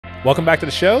Welcome back to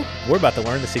the show. We're about to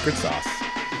learn the secret sauce.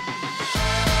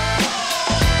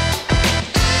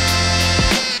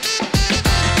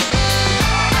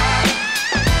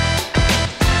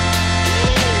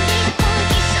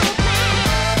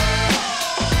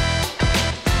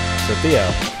 So Theo,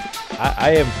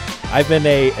 I've been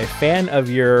a fan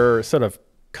of your sort of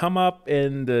come up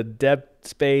in the dev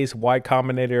space, Y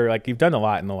Combinator. Like you've done a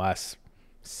lot in the last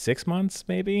 6 months,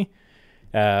 maybe.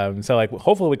 So like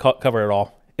hopefully we cover it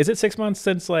all. Is it 6 months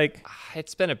since like?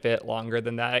 It's been a bit longer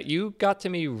than that. You got to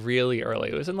me really early.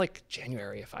 It was in like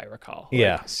January, if I recall.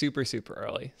 Yeah. Like super, super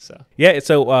early. So Yeah.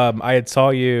 So I had saw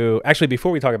you actually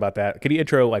before we talk about that. Could you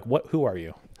intro like who are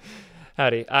you?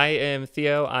 Howdy. I am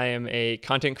Theo. I am a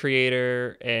content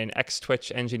creator, an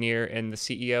ex-Twitch engineer, and the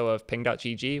CEO of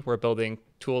ping.gg. We're building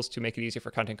tools to make it easier for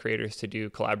content creators to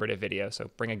do collaborative video. So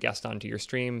bring a guest onto your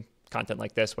stream, content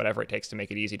like this, whatever it takes to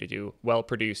make it easy to do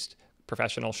well-produced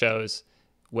professional shows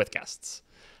with guests.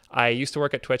 I used to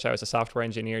work at Twitch. I was a software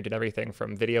engineer, did everything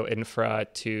from video infra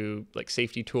to like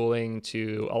safety tooling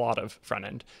to a lot of front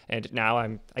end. And now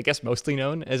I'm, I guess, mostly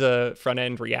known as a front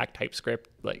end React TypeScript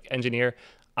like engineer.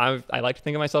 I like to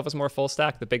think of myself as more full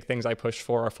stack. The big things I push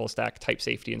for are full stack type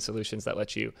safety and solutions that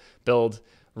let you build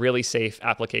really safe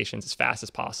applications as fast as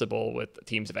possible with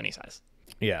teams of any size.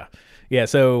 Yeah. Yeah.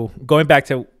 So going back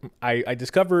to, I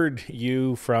discovered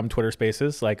you from Twitter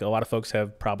Spaces. Like a lot of folks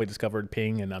have probably discovered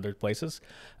Ping and other places.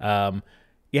 Yeah,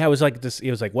 it was like this.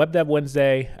 It was like Web Dev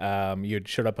Wednesday. You had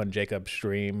showed up on Jacob's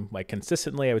stream like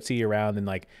consistently. I would see you around, and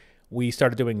like we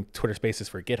started doing Twitter Spaces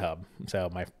for GitHub. So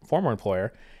my former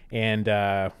employer, and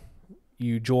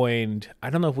you joined. I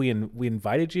don't know if we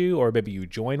invited you, or maybe you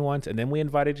joined once and then we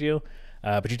invited you.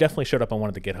 But you definitely showed up on one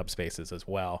of the GitHub spaces as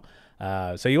well.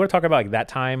 So you want to talk about like that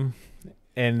time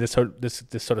and this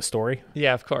sort of story?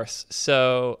 Yeah, of course.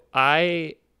 So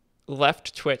I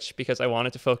left Twitch because I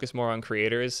wanted to focus more on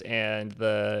creators, and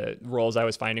the roles I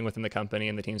was finding within the company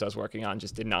and the teams I was working on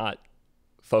just did not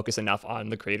focus enough on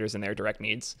the creators and their direct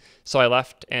needs. So I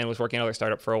left and was working at another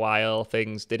startup for a while.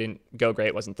 Things didn't go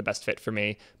great, wasn't the best fit for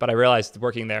me. But I realized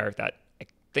working there that I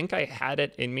think I had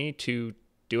it in me to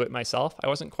do it myself. I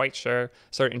wasn't quite sure.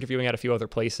 Started interviewing at a few other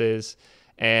places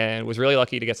and was really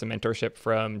lucky to get some mentorship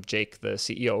from Jake, the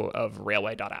CEO of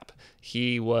Railway.app.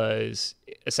 He was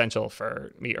essential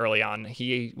for me early on.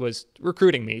 He was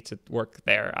recruiting me to work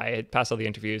there. I had passed all the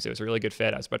interviews. It was a really good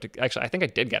fit. I was about to, actually, I think I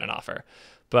did get an offer,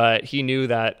 but he knew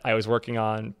that I was working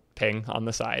on Ping on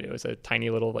the side. It was a tiny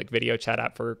little like video chat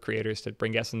app for creators to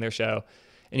bring guests in their show.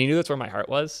 And he knew that's where my heart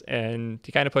was, and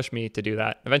he kind of pushed me to do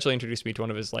that. Eventually introduced me to one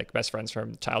of his like best friends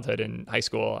from childhood and high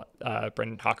school,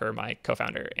 Brendan Hawker, my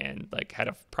co-founder and like head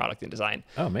of product and design.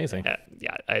 Oh, amazing.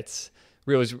 Yeah, it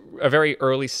was a very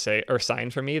early sign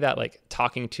for me that like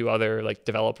talking to other like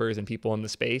developers and people in the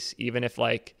space, even if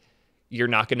like you're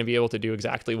not going to be able to do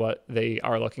exactly what they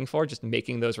are looking for, just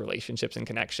making those relationships and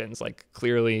connections like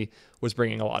clearly was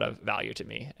bringing a lot of value to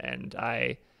me. And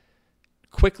I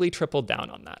quickly tripled down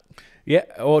on that. Yeah,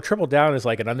 well, triple down is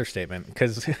like an understatement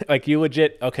because like you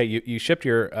legit, okay, you shipped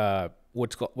your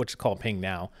what's called Ping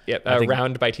now. Yep,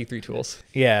 Round by T3 Tools.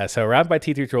 Yeah, so Round by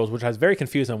T3 Tools, which I was very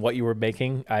confused on what you were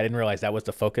making. I didn't realize that was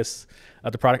the focus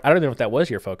of the product. I don't know if that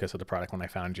was your focus of the product when I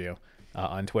found you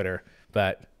on Twitter,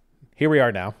 but here we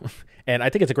are now. And I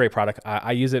think it's a great product.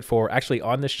 I use it for actually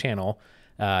on this channel.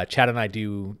 Chad and I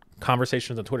do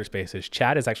conversations on Twitter Spaces.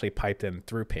 Chad is actually piped in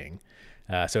through Ping.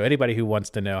 So anybody who wants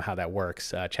to know how that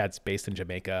works, Chad's based in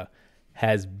Jamaica,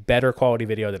 has better quality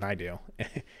video than I do.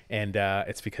 And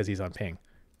it's because he's on Ping.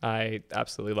 I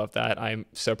absolutely love that. I'm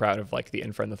so proud of like the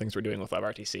infra and the things we're doing with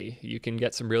WebRTC. You can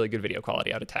get some really good video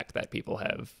quality out of tech that people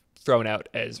have thrown out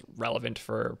as relevant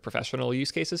for professional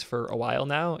use cases for a while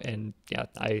now. And yeah,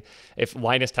 if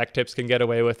Linus Tech Tips can get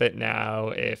away with it now,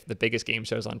 if the biggest game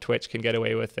shows on Twitch can get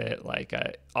away with it, like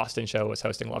Austin Show was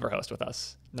hosting Loverhost with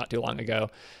us not too long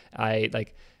ago.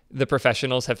 The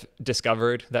professionals have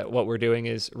discovered that what we're doing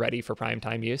is ready for prime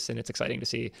time use, and it's exciting to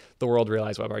see the world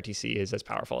realize WebRTC is as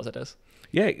powerful as it is.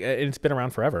 Yeah, it's been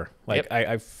around forever. Like yep.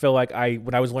 I feel like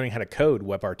when I was learning how to code,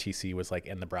 WebRTC was like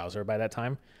in the browser by that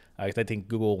time. I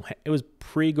think it was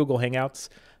pre-Google Hangouts,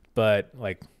 but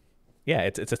like, yeah,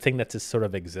 it's a thing that just sort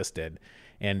of existed.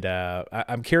 And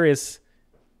I'm curious,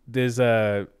 there's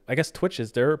I guess Twitch,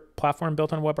 is their platform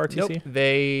built on WebRTC?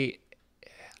 Nope,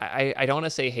 I don't want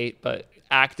to say hate, but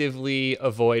actively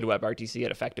avoid WebRTC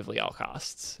at effectively all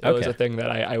costs. It was a thing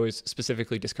that I was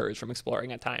specifically discouraged from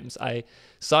exploring at times. I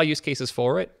saw use cases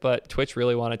for it, but Twitch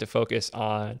really wanted to focus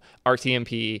on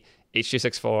RTMP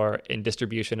H.264 in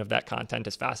distribution of that content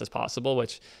as fast as possible,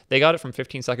 which they got it from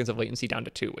 15 seconds of latency down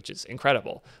to 2, which is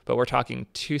incredible. But we're talking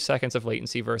 2 seconds of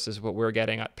latency versus what we're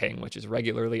getting at ping, which is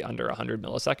regularly under 100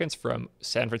 milliseconds from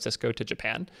San Francisco to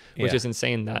Japan, which is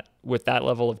insane that with that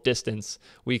level of distance,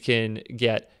 we can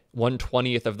get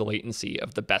 1/20th of the latency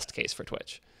of the best case for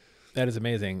Twitch. That is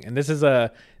amazing. And this is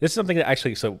something that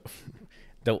actually, so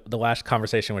the last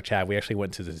conversation with Chad, we actually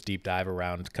went to this deep dive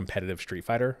around competitive Street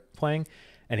Fighter playing.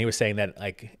 And he was saying that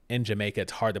like in Jamaica,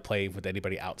 it's hard to play with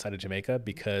anybody outside of Jamaica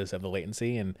because of the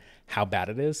latency and how bad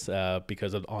it is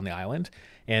because of on the island.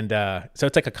 And so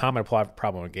it's like a common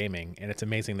problem in gaming. And it's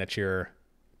amazing that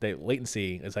the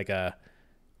latency is like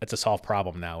it's a solved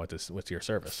problem now with your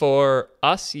service. For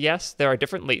us, yes, there are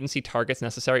different latency targets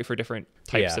necessary for different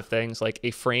types of things. Like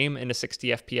a frame in a 60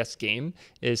 FPS game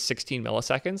is 16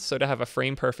 milliseconds. So to have a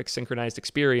frame perfect synchronized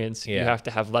experience, you have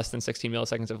to have less than 16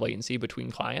 milliseconds of latency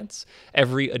between clients.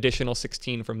 Every additional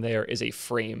 16 from there is a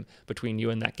frame between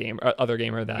you and that game or other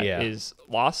gamer that is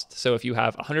lost. So if you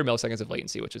have 100 milliseconds of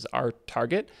latency, which is our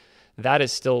target, that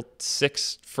is still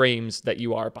 6 frames that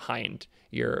you are behind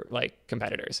your like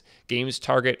competitors. Games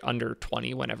target under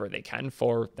 20 whenever they can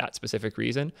for that specific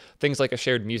reason. Things like a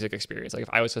shared music experience. Like if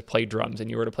I was to play drums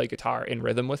and you were to play guitar in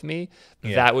rhythm with me,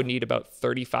 that would need about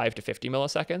 35 to 50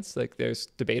 milliseconds. Like there's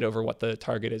debate over what the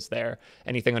target is there.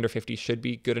 Anything under 50 should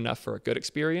be good enough for a good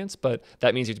experience, but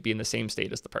that means you have to be in the same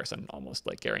state as the person, almost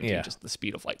like guaranteed. Just the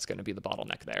speed of light's going to be the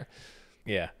bottleneck there.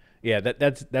 Yeah,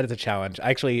 that is a challenge.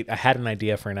 I had an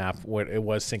idea for an app where it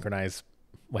was synchronized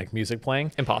like music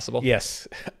playing. Impossible. Yes,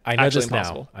 I know Actually this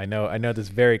impossible. now. I know this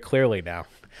very clearly now.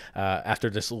 After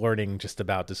just learning just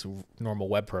about this normal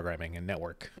web programming and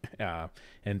network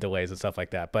and delays and stuff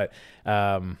like that. But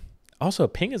also,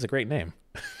 ping is a great name.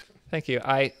 Thank you.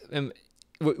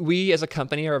 We as a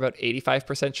company are about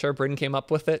 85% sure Bryn came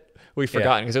up with it. We've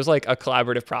forgotten because it was like a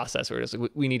collaborative process where it's like,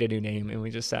 we need a new name, and we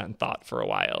just sat and thought for a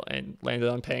while and landed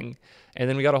on ping. And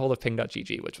then we got a hold of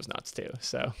ping.gg, which was nuts too.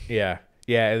 So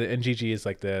yeah, and GG is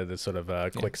like the sort of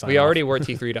quick sign. We already were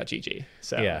t3.gg,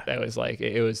 so that was like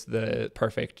it was the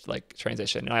perfect like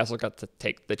transition. And I also got to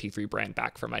take the T3 brand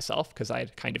back for myself because I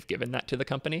had kind of given that to the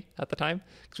company at the time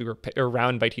because we were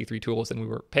around by T3 Tools and we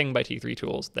were ping by T3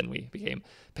 Tools. Then we became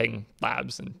Ping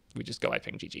Labs, and we just go by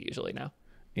ping GG usually now.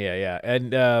 Yeah.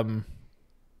 And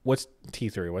what's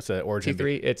T3? What's the origin?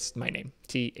 T3, it's my name,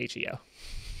 THEO.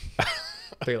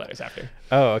 3 letters after.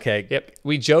 Oh, okay. Yep.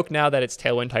 We joke now that it's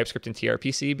Tailwind, TypeScript, and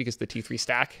tRPC because the T3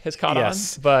 stack has caught on,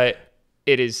 but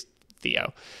it is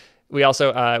Theo. We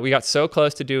also we got so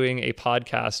close to doing a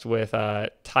podcast with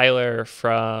Tyler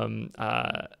from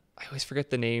I always forget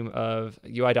the name of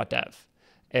UI.dev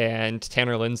and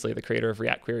Tanner Lindsley, the creator of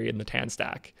React Query and the Tan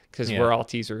stack, because we're all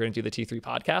T's. We're going to do the T3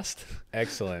 podcast.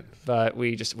 Excellent. But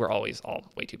we're always all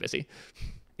way too busy.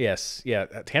 Yes. Yeah.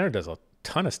 Tanner does a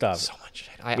ton of stuff. So much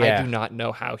shit. I do not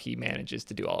know how he manages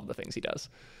to do all of the things he does.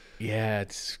 Yeah,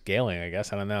 it's scaling, I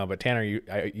guess. I don't know. But Tanner,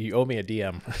 you owe me a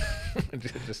DM.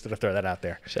 Just to throw that out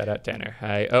there. Shout out Tanner.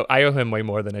 I owe him way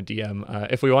more than a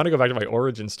DM. If we want to go back to my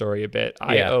origin story a bit,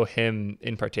 I owe him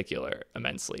in particular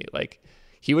immensely. Like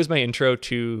he was my intro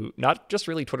to not just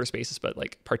really Twitter Spaces, but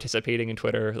like participating in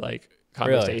Twitter like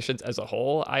conversations as a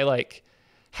whole. I like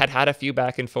had a few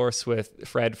back and forths with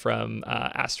Fred from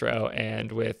Astro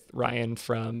and with Ryan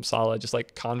from Solid, just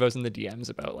like convos in the DMs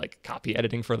about like copy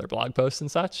editing for their blog posts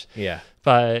and such. Yeah.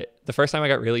 But the first time I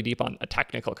got really deep on a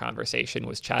technical conversation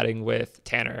was chatting with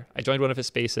Tanner. I joined one of his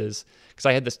spaces because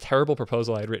I had this terrible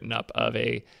proposal I had written up of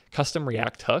a custom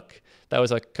React hook that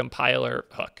was a compiler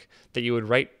hook that you would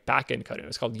write backend code in. It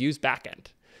was called use backend.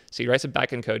 So you write some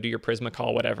backend code, do your Prisma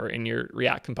call, whatever, in your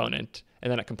React component.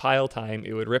 And then at compile time,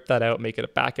 it would rip that out, make it a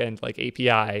backend like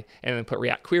API, and then put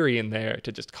React query in there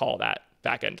to just call that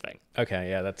backend thing. Okay,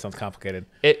 yeah, that sounds complicated.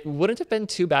 It wouldn't have been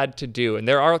too bad to do. And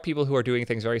there are people who are doing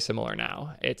things very similar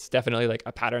now. It's definitely like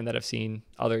a pattern that I've seen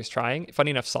others trying.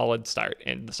 Funny enough, Solid Start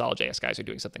and the Solid.js guys are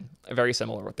doing something very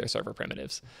similar with their server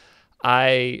primitives.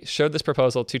 I showed this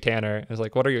proposal to Tanner. I was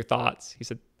like, what are your thoughts? He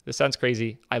said, this sounds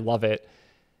crazy. I love it.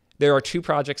 There are 2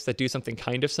 projects that do something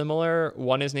kind of similar.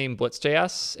 One is named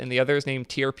Blitz.js and the other is named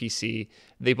tRPC.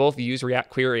 They both use React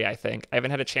Query, I think. I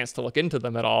haven't had a chance to look into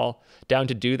them at all. Down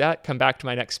to do that, come back to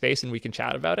my next space and we can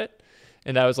chat about it.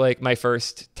 And that was like my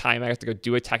first time I have to go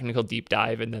do a technical deep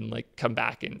dive and then like come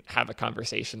back and have a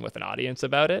conversation with an audience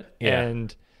about it. Yeah.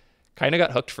 And kind of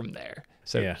got hooked from there.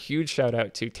 So huge shout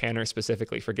out to Tanner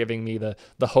specifically for giving me the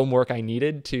homework I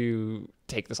needed to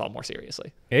take this all more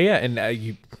seriously. Yeah. And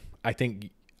I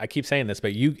think I keep saying this,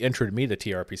 but you introed me to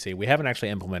tRPC. We haven't actually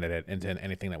implemented it into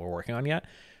anything that we're working on yet,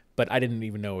 but I didn't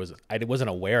even know I wasn't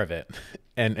aware of it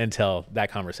and until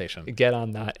that conversation. Get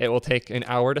on that. It will take an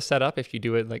hour to set up if you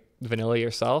do it like vanilla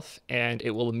yourself, and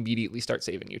it will immediately start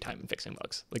saving you time and fixing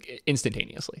bugs like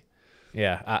instantaneously.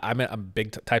 Yeah, I'm a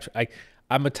big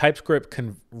I'm a TypeScript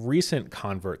recent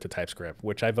convert to TypeScript,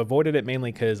 which I've avoided it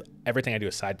mainly because everything I do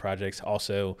is side projects.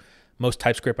 Also, most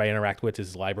TypeScript I interact with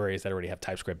is libraries that already have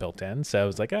TypeScript built in. So I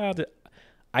was like, oh,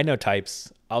 I know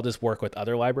types. I'll just work with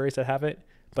other libraries that have it,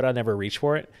 but I'll never reach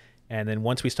for it. And then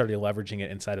once we started leveraging it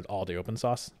inside of all the open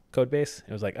source code base,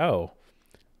 it was like, oh,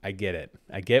 I get it.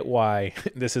 I get why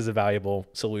this is a valuable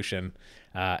solution,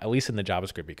 at least in the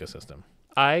JavaScript ecosystem.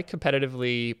 I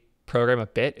competitively program a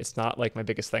bit. It's not like my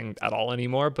biggest thing at all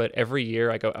anymore, but every year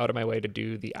I go out of my way to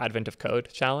do the Advent of Code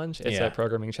challenge. It's a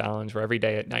programming challenge where every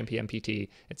day at 9 p.m. PT,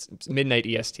 it's midnight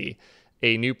EST,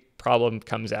 a new problem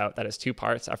comes out that has two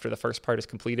parts. After the first part is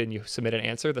completed and you submit an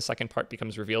answer, the second part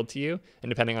becomes revealed to you. And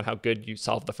depending on how good you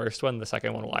solve the first one, the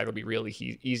second one will either be really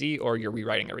easy or you're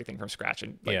rewriting everything from scratch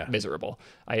and miserable.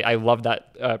 I love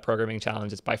that programming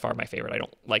challenge. It's by far my favorite. I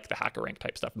don't like the HackerRank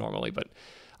type stuff normally, but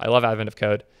I love Advent of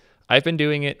Code. I've been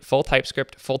doing it full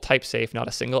TypeScript, full type safe, not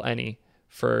a single any,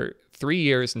 for 3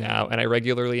 years now, and I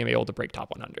regularly am able to break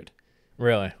top 100.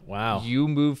 Really? Wow. You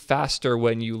move faster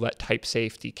when you let type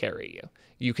safety carry you.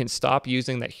 You can stop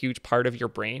using that huge part of your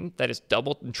brain that is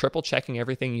double and triple checking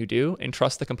everything you do and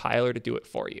trust the compiler to do it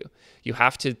for you. You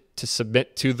have to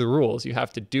submit to the rules. You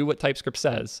have to do what TypeScript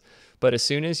says. But as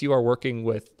soon as you are working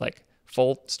with like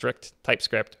full strict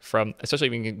TypeScript from, especially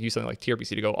when you can use something like tRPC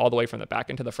to go all the way from the back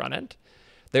end to the front end,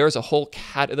 there is a whole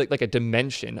like a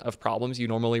dimension of problems you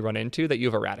normally run into that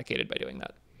you've eradicated by doing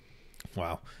that.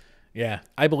 Wow. Yeah,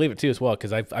 I believe it too as well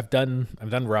because I've done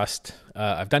Rust,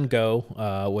 I've done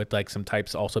Go with like some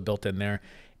types also built in there,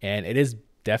 and it is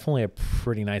definitely a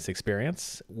pretty nice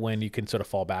experience when you can sort of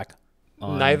fall back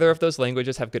on. Neither of those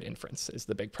languages have good inference is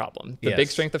the big problem. The big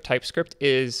strength of TypeScript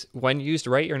is when used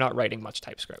right, you're not writing much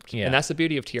TypeScript, and that's the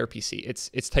beauty of tRPC.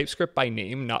 It's TypeScript by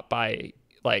name, not by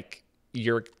like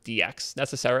your DX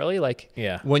necessarily. Like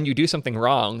when you do something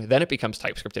wrong, then it becomes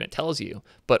TypeScript and it tells you.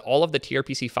 But all of the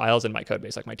tRPC files in my code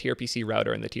base, like my tRPC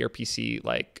router and the tRPC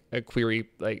like a query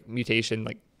like mutation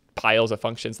like piles of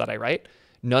functions that I write,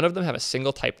 none of them have a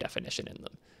single type definition in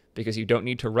them because you don't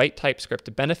need to write TypeScript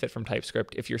to benefit from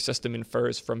TypeScript if your system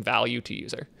infers from value to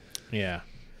user. Yeah,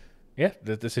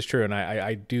 this is true, and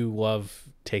I do love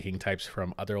taking types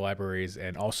from other libraries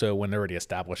and also when they're already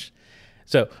established.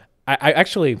 So I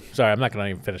actually, sorry, I'm not going to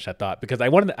even finish that thought because I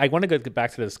want to go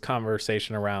back to this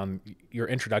conversation around your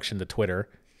introduction to Twitter,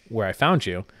 where I found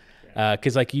you,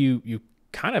 because like you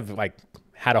kind of like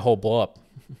had a whole blow up,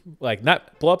 like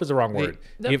not blow up is the wrong word.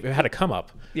 You had a come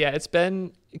up. Yeah, it's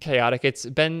been chaotic. It's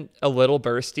been a little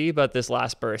bursty, but this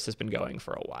last burst has been going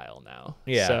for a while now.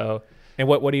 Yeah. So, and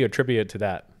what do you attribute to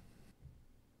that?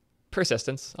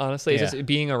 Persistence, honestly. It's just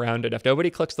being around enough. Nobody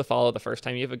clicks the follow the first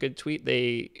time you have a good tweet.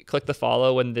 They click the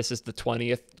follow when this is the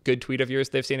 20th good tweet of yours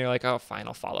they've seen. They're like, oh, fine,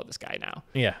 I'll follow this guy now.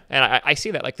 Yeah. And I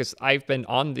see that. Like this, I've been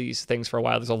on these things for a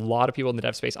while. There's a lot of people in the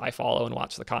dev space I follow and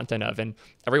watch the content of. And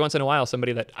every once in a while,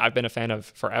 somebody that I've been a fan of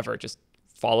forever just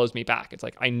follows me back. It's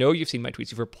like, I know you've seen my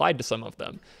tweets. You've replied to some of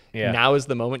them. Yeah. Now is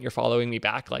the moment you're following me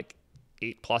back. Like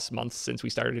 8+ months since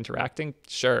we started interacting.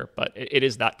 Sure. But it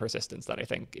is that persistence that I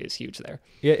think is huge there.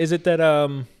 Yeah. Is it that,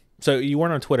 so you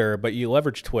weren't on Twitter, but you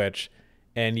leveraged Twitch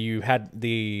and you had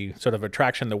the sort of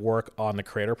attraction to work on the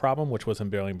creator problem, which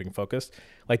wasn't really being focused.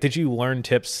 Like, did you learn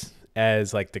tips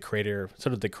as like the creator,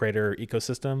 sort of the creator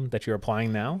ecosystem that you're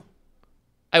applying now?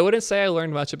 I wouldn't say I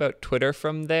learned much about Twitter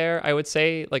from there. I would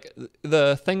say like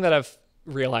the thing that I've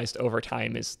realized over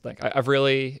time is like, I've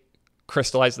really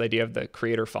crystallized the idea of the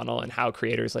creator funnel and how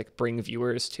creators like bring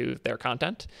viewers to their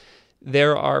content.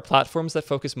 There are platforms that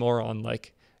focus more on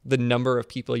like the number of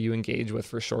people you engage with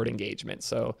for short engagement.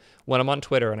 So when I'm on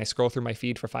Twitter and I scroll through my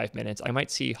feed for 5 minutes, I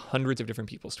might see hundreds of different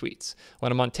people's tweets.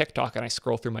 When I'm on TikTok and I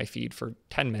scroll through my feed for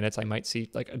 10 minutes, I might see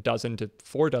like 12 to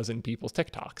 14 people's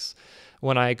TikToks.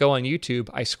 When I go on YouTube,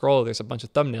 I scroll, there's a bunch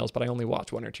of thumbnails, but I only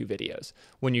watch 1 or 2 videos.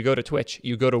 When you go to Twitch,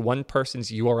 you go to one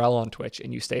person's URL on Twitch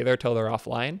and you stay there till they're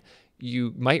offline.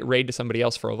 You might raid to somebody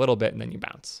else for a little bit and then you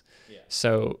bounce. Yeah.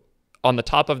 So on the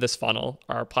top of this funnel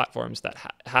are platforms that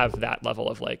have that level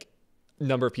of like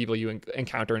number of people you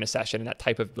encounter in a session and that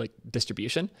type of like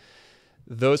distribution.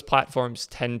 Those platforms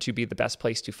tend to be the best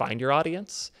place to find your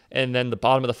audience. And then the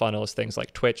bottom of the funnel is things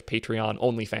like Twitch, Patreon,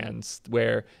 OnlyFans,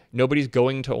 where nobody's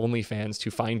going to OnlyFans to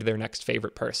find their next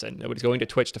favorite person. Nobody's going to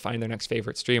Twitch to find their next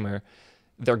favorite streamer.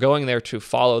 They're going there to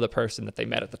follow the person that they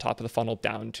met at the top of the funnel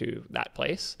down to that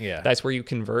place. Yeah. That's where you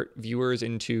convert viewers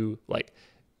into like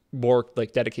more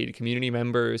like dedicated community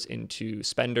members into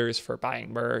spenders for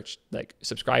buying merch, like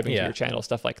subscribing to your channel,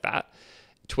 stuff like that.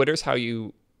 Twitter's how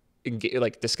you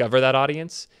like discover that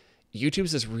audience.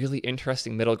 YouTube's this really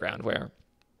interesting middle ground where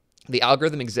the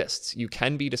algorithm exists. You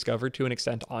can be discovered to an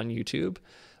extent on YouTube,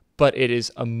 but it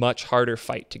is a much harder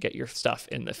fight to get your stuff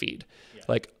in the feed. Yeah.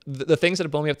 Like the things that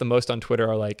have blown me up the most on Twitter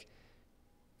are like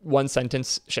one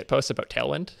sentence shit posts about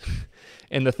Tailwind.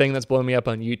 And the thing that's blown me up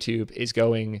on YouTube is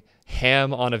going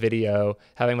ham on a video,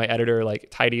 having my editor like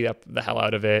tidy up the hell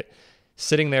out of it,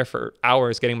 sitting there for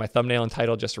hours, getting my thumbnail and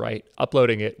title just right,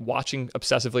 uploading it, watching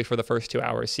obsessively for the first 2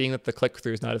 hours, seeing that the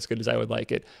click-through is not as good as I would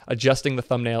like it, adjusting the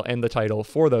thumbnail and the title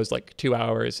for those like 2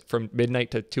 hours from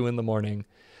midnight to 2 a.m,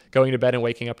 going to bed and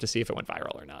waking up to see if it went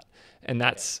viral or not. And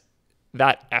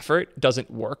that effort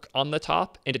doesn't work on the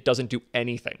top, and it doesn't do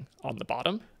anything on the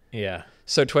bottom. Yeah.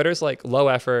 So Twitter's like low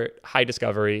effort, high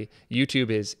discovery. YouTube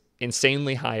is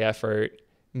insanely high effort,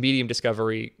 medium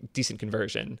discovery, decent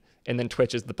conversion. And then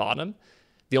Twitch is the bottom.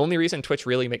 The only reason Twitch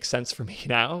really makes sense for me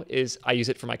now is I use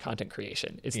it for my content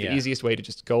creation. It's the easiest way to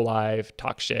just go live,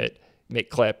 talk shit, make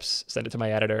clips, send it to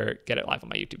my editor, get it live on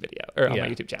my YouTube video or on my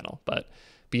YouTube channel. But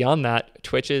beyond that,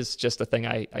 Twitch is just a thing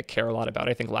I care a lot about.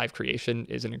 I think live creation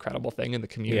is an incredible thing, and the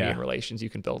community and relations you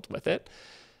can build with it.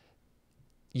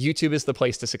 YouTube is the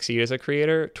place to succeed as a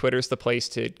creator. Twitter's the place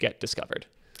to get discovered.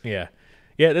 Yeah.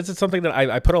 Yeah, this is something that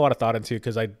I put a lot of thought into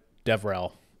because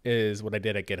DevRel is what I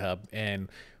did at GitHub. And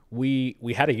we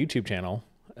had a YouTube channel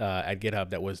at GitHub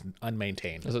that was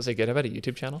unmaintained. I was going to say, GitHub had a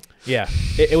YouTube channel? Yeah.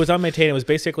 It was unmaintained. It was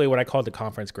basically what I called the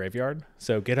conference graveyard.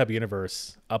 So GitHub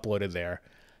Universe uploaded there.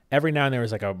 Every now and then there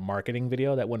was like a marketing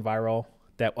video that went viral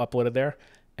that uploaded there.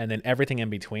 And then everything in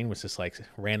between was just like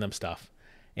random stuff.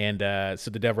 And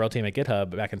so the DevRel team at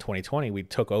GitHub back in 2020, we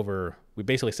took over. We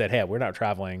basically said, hey, we're not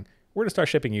traveling. We're going to start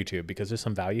shipping YouTube because there's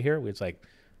some value here. It's like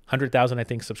 100,000, I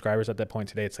think, subscribers at that point.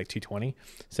 Today, it's like 220.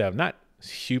 So not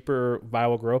super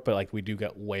viral growth, but like we do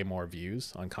get way more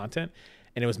views on content.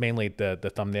 And it was mainly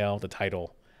the thumbnail, the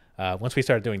title. Once we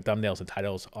started doing thumbnails and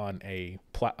titles on a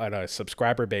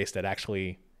subscriber base that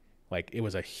actually, like, it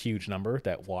was a huge number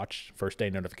that watched first day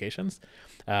notifications,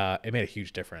 it made a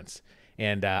huge difference.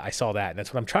 And I saw that, and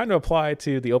that's what I'm trying to apply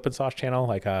to the OpenSauced channel.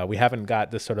 Like we haven't got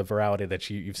this sort of virality that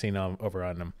you've seen over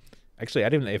on them. Actually, I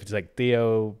didn't know if it's like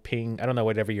Theo Ping. I don't know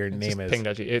whatever your name is.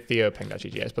 Theo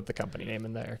Ping.gg. I just put the company name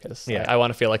in there because I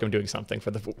want to feel like I'm doing something for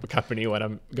the company when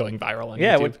I'm going viral on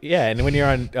YouTube. And when you're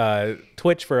on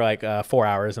Twitch for like 4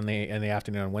 hours in the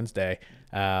afternoon on Wednesday,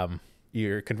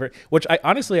 you're convert. Which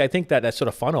I think that sort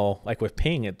of funnel, like with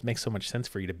Ping, it makes so much sense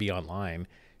for you to be online,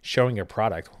 showing your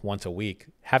product once a week,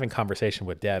 having conversation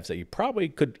with devs that you probably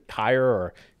could hire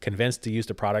or convince to use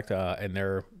the product in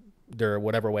their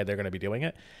whatever way they're going to be doing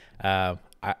it. I'm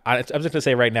just going to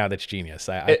say right now that's genius.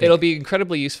 It'll be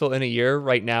incredibly useful in a year.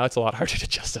 Right now, it's a lot harder to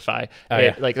justify.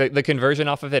 Like the conversion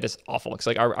off of it is awful. It's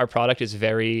like our product is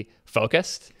very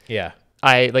focused. Yeah.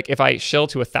 If I shill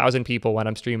to 1,000 people when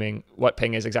I'm streaming what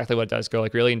Ping is, exactly what it does, go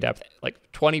like really in depth, like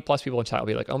 20 plus people in chat will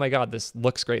be like, oh my God, this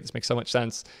looks great. This makes so much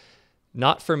sense.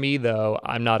 Not for me, though.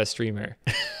 I'm not a streamer.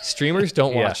 Streamers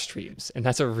don't watch streams, and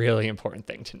that's a really important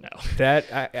thing to know. That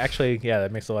actually,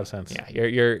 that makes a lot of sense. Yeah,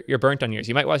 you're burnt on yours.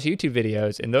 You might watch YouTube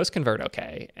videos, and those convert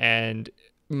okay. And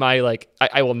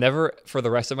I will never, for the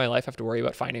rest of my life, have to worry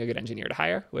about finding a good engineer to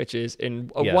hire, which is a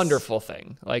wonderful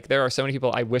thing. Like there are so many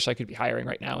people I wish I could be hiring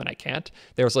right now, and I can't.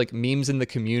 There's like memes in the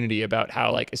community about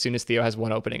how like as soon as Theo has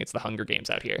one opening, it's the Hunger Games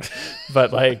out here.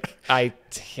 But like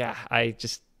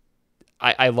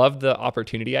I love the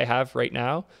opportunity I have right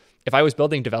now. If I was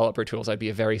building developer tools, I'd be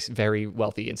a very, very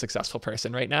wealthy and successful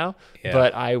person right now. Yeah.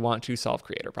 But I want to solve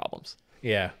creator problems.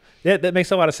 Yeah, that makes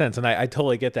a lot of sense. And I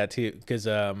totally get that too, because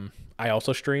I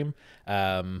also stream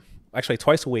actually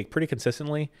twice a week pretty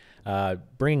consistently,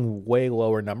 bringing way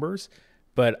lower numbers.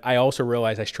 But I also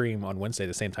realize I stream on Wednesday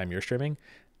the same time you're streaming.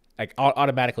 Like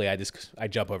automatically, I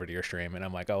jump over to your stream and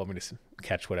I'm like, oh, let me just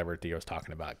catch whatever Theo's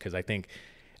talking about. Because I think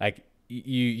like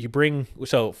you bring,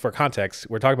 so for context,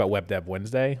 we're talking about Web Dev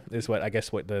Wednesday is what I guess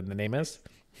what the name is.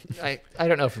 I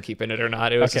don't know if I'm keeping it or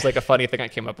not. It was just like a funny thing I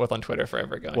came up with on Twitter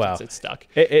forever ago. Wow. It's stuck.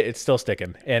 It's still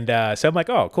sticking. And so I'm like,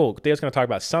 oh, cool. Theo's going to talk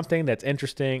about something that's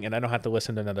interesting and I don't have to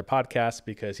listen to another podcast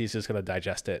because he's just going to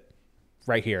digest it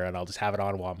right here and I'll just have it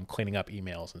on while I'm cleaning up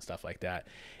emails and stuff like that.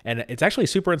 And it's actually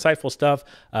super insightful stuff.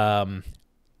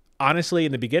 Honestly,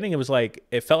 in the beginning,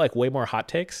 it felt like way more hot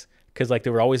takes because like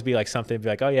there would always be like something be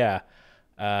like, oh yeah,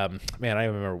 man, I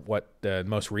don't remember what the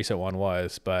most recent one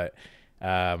was, but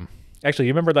actually,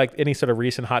 you remember like any sort of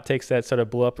recent hot takes that sort of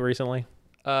blew up recently?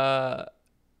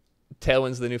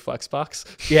 Tailwind's the new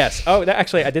Flexbox. Yes. Oh,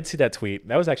 actually, I did see that tweet.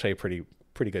 That was actually a pretty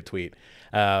pretty good tweet.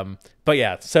 But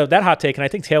yeah, so that hot take, and I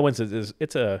think Tailwind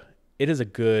it is a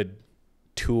good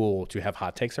tool to have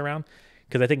hot takes around,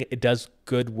 because I think it does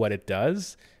good what it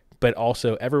does, but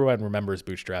also everyone remembers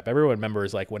Bootstrap. Everyone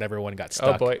remembers like when everyone got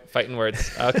stuck. Oh boy, fighting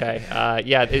words. Okay.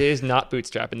 Yeah, it is not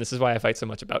Bootstrap, and this is why I fight so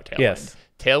much about Tailwind. Yes.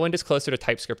 Tailwind is closer to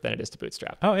TypeScript than it is to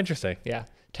Bootstrap. Oh, interesting. Yeah.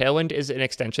 Tailwind is an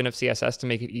extension of CSS to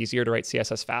make it easier to write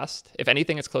CSS fast. If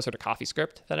anything, it's closer to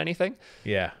CoffeeScript than anything.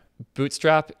 Yeah.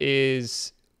 Bootstrap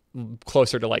is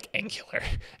closer to like Angular.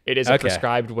 It is a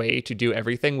prescribed way to do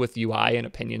everything with UI and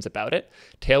opinions about it.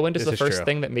 Tailwind is the first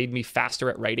thing that made me faster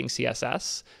at writing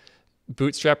CSS.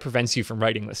 Bootstrap prevents you from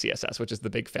writing the CSS, which is the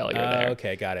big failure there.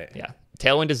 Okay, got it. Yeah.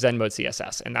 Tailwind is Zen mode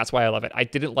CSS, and that's why I love it. I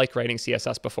didn't like writing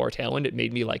CSS before Tailwind. It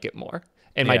made me like it more.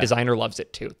 And my designer loves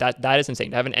it too. That is insane.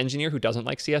 To have an engineer who doesn't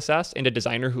like CSS and a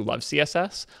designer who loves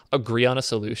CSS agree on a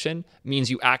solution means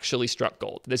you actually struck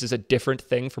gold. This is a different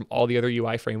thing from all the other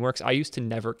UI frameworks. I used to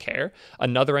never care.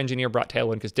 Another engineer brought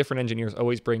Tailwind because different engineers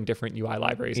always bring different UI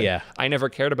libraries. And I never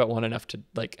cared about one enough to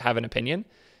like have an opinion.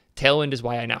 Tailwind is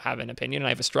why I now have an opinion, and I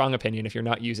have a strong opinion. If you're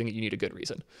not using it, you need a good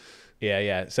reason.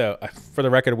 Yeah. So for the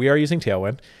record, we are using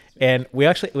Tailwind, and we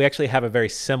actually have a very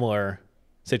similar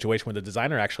situation where the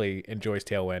designer actually enjoys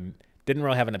Tailwind. Didn't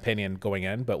really have an opinion going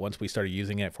in, but once we started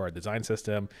using it for our design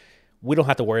system, we don't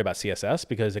have to worry about CSS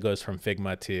because it goes from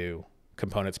Figma to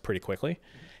components pretty quickly.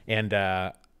 And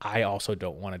I also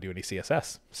don't want to do any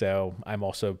CSS, so I'm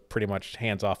also pretty much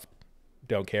hands off,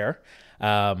 don't care.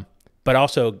 But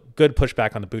also good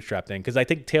pushback on the Bootstrap thing, because I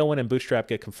think Tailwind and Bootstrap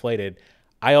get conflated.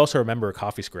 I also remember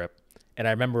CoffeeScript, and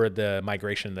I remember the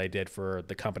migration they did for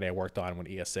the company I worked on when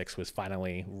ES6 was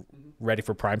finally ready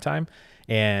for prime time.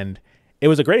 And it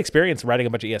was a great experience writing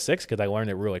a bunch of ES6 because I learned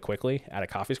it really quickly out of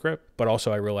CoffeeScript, but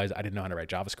also I realized I didn't know how to write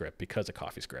JavaScript because of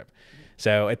CoffeeScript.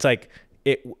 So it's like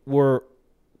we'll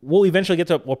probably get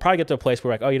to a place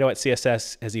where like, oh, you know what,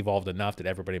 CSS has evolved enough that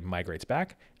everybody migrates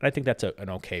back. And I think that's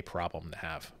an okay problem to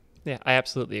have. Yeah, I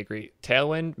absolutely agree.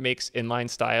 Tailwind makes inline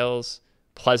styles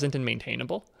pleasant and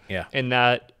maintainable. Yeah. And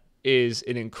that is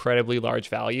an incredibly large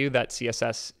value that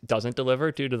CSS doesn't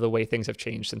deliver due to the way things have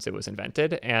changed since it was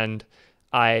invented. And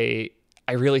I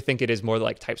really think it is more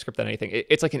like TypeScript than anything.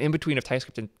 It's like an in-between of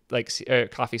TypeScript and like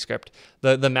CoffeeScript.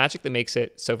 The magic that makes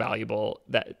it so valuable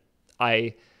that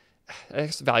I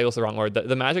guess valuable is the wrong word.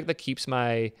 The magic that keeps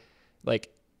my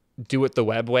like do it the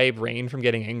web way brain from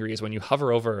getting angry is when you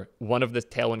hover over one of the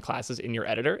Tailwind classes in your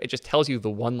editor, it just tells you the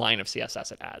one line of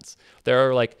CSS it adds. There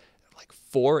are like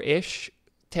 4-ish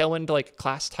Tailwind like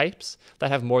class types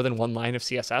that have more than one line of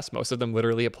CSS. Most of them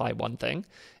literally apply one thing,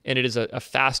 and it is a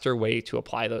faster way to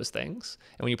apply those things.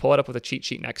 And when you pull it up with a cheat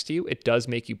sheet next to you, it does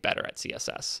make you better at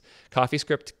CSS.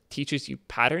 CoffeeScript teaches you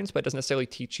patterns, but doesn't necessarily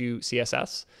teach you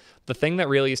CSS. The thing that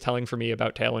really is telling for me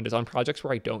about Tailwind is on projects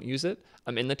where I don't use it,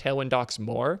 I'm in the Tailwind docs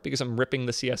more because I'm ripping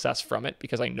the CSS from it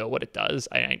because I know what it does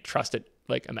and I trust it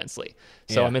like immensely.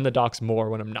 So I'm in the docs more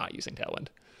when I'm not using Tailwind.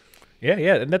 Yeah,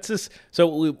 and that's just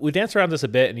so we danced around this a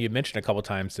bit, and you mentioned a couple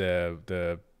times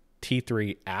the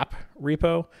T3-app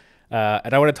repo,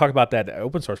 and I want to talk about that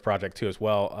open source project too as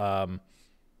well.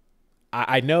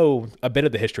 I know a bit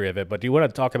of the history of it, but do you want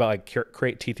to talk about like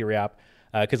create-t3-app?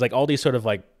 Because like all these sort of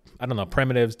like, I don't know,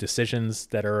 primitives, decisions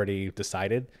that are already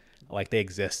decided, like they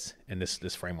exist in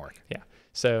this framework. Yeah.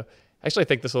 So actually, I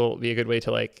think this will be a good way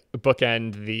to like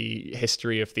bookend the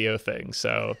history of Theo thing.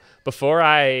 So before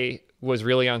I was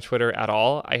really on Twitter at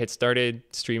all, I had started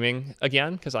streaming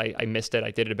again because I missed it.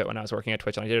 I did it a bit when I was working at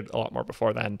Twitch, and I did it a lot more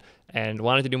before then, and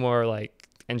wanted to do more like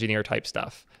engineer type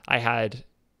stuff. I had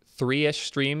 3-ish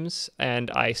streams,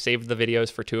 and I saved the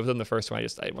videos for 2 of them. The first one,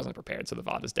 I wasn't prepared, so the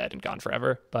VOD is dead and gone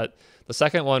forever. But the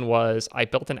second one was I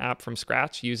built an app from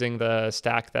scratch using the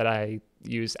stack that I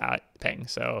use at Ping.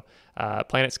 So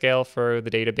PlanetScale for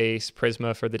the database,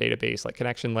 Prisma for the database, like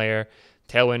connection layer,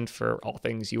 Tailwind for all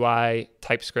things UI,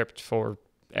 TypeScript for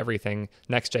everything,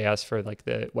 Next.js for like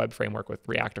the web framework with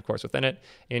React, of course, within it,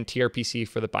 and tRPC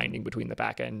for the binding between the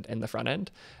back end and the front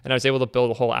end. And I was able to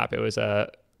build a whole app. It was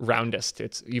a Roundest.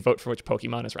 It's you vote for which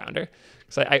Pokemon is Rounder.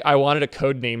 So I wanted a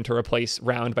code name to replace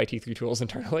Round by T3 Tools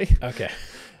internally. Okay.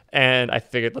 And I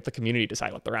figured let the community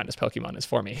decide what the Roundest Pokemon is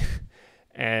for me.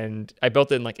 And I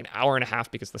built it in like an hour and a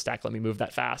half because the stack let me move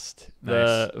that fast. Nice.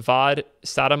 The VOD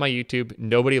sat on my YouTube.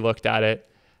 Nobody looked at it.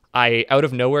 I, out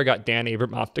of nowhere, got Dan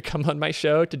Abramoff to come on my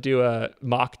show to do a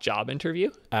mock job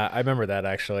interview. I remember that,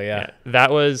 actually, yeah.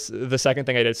 That was the second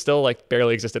thing I did. Still like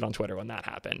barely existed on Twitter when that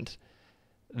happened.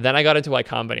 Then I got into Y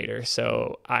Combinator.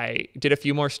 So I did a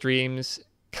few more streams,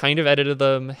 kind of edited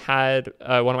them. Had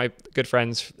one of my good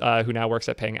friends who now works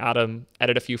at Ping, Adam,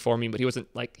 edit a few for me, but he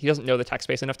doesn't know the tech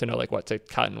space enough to know like what to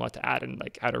cut and what to add and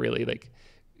like how to really like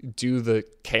do the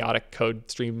chaotic code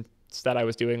streams that I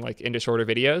was doing like into shorter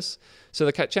videos. So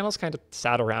the channels kind of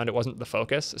sat around. It wasn't the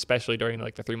focus, especially during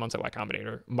like the 3 months at Y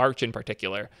Combinator. March in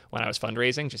particular, when I was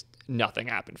fundraising, just nothing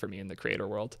happened for me in the creator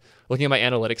world. Looking at my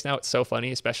analytics now, it's so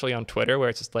funny, especially on Twitter, where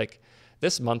it's just like,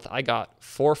 this month I got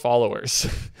 4 followers.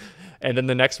 And then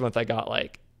the next month I got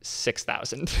like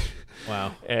 6,000.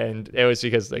 Wow. And it was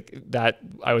because like that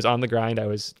I was on the grind. I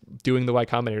was doing the Y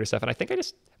Combinator stuff. And I think I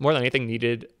just more than anything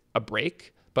needed a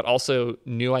break, but also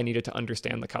knew I needed to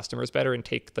understand the customers better and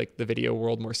take like the video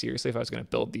world more seriously if I was going to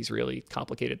build these really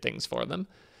complicated things for them.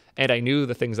 And I knew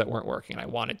the things that weren't working and I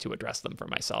wanted to address them for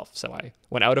myself. So I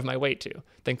went out of my way to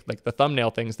think like the thumbnail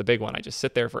thing's the big one. I just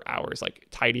sit there for hours, like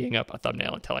tidying up a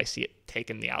thumbnail until I see it take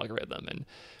in the algorithm. And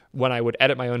when I would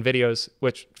edit my own videos,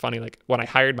 which funny, like when I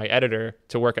hired my editor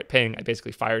to work at Ping, I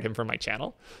basically fired him from my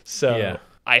channel. So yeah.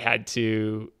 I had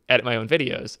to edit my own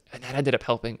videos, and that ended up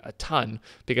helping a ton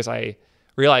because I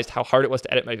realized how hard it was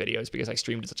to edit my videos because I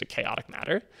streamed in such a chaotic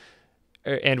manner.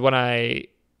 And when I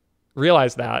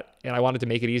realized that and I wanted to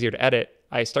make it easier to edit,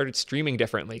 I started streaming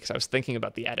differently because I was thinking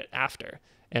about the edit after.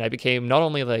 And I became not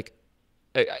only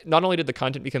did the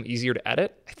content become easier to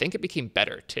edit, I think it became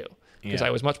better too. Because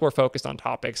I was much more focused on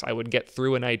topics. I would get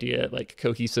through an idea like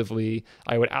cohesively.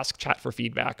 I would ask chat for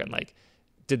feedback on like,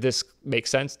 did this make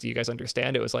sense? Do you guys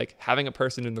understand? It was like having a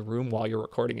person in the room while you're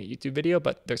recording a YouTube video,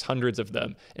 but there's hundreds of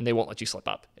them and they won't let you slip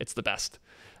up. It's the best.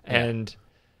 Yeah. And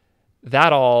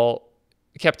that all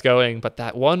kept going. But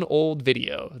that one old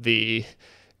video, the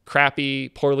crappy,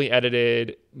 poorly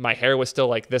edited, my hair was still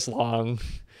like this long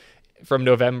from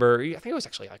November. I think it was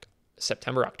actually like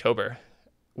September, October,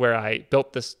 where I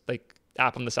built this like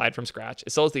app on the side from scratch. It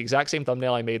still has the exact same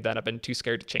thumbnail I made then. I've been too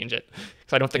scared to change it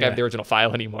because I don't think I have the original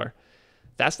file anymore.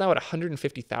 That's now at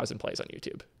 150,000 plays on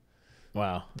YouTube.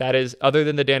 Wow. That is, other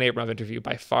than the Dan Abramov interview,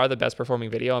 by far the best performing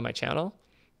video on my channel.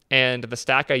 And the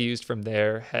stack I used from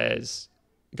there has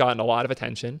gotten a lot of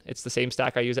attention. It's the same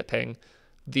stack I use at Ping.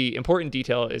 The important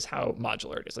detail is how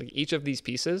modular it is. Like each of these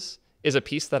pieces is a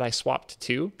piece that I swapped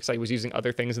to because I was using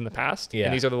other things in the past. Yeah.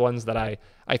 And these are the ones that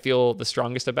I feel the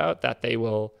strongest about, that they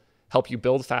will help you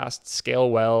build fast, scale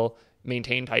well,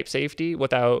 maintain type safety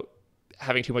without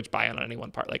having too much buy-in on any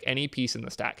one part. Like any piece in the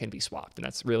stack can be swapped, and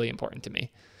that's really important to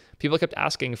me. People kept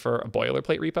asking for a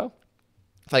boilerplate repo,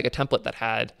 like a template that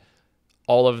had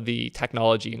all of the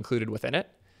technology included within it.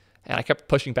 And I kept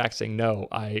pushing back saying, no,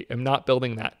 I am not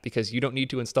building that because you don't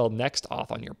need to install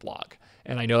Nextauth on your blog.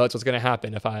 And I know that's what's going to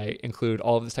happen if I include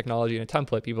all of this technology in a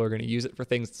template. People are going to use it for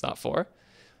things it's not for.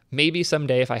 Maybe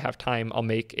someday, if I have time, I'll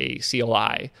make a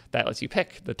CLI that lets you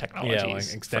pick the technologies. Yeah,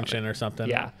 like extension or something.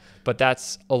 Yeah, but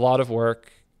that's a lot of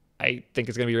work. I think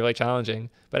it's going to be really challenging.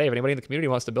 But hey, if anybody in the community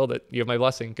wants to build it, you have my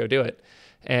blessing. Go do it.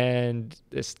 And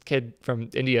this kid from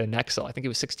India, Nexel, I think he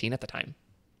was 16 at the time,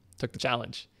 took the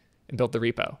challenge and built the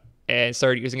repo and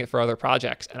started using it for other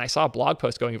projects. And I saw a blog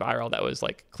post going viral that was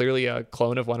like clearly a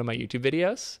clone of one of my YouTube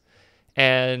videos.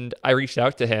 And I reached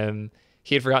out to him.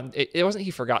 He had forgotten, it wasn't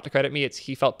he forgot to credit me, it's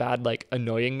he felt bad like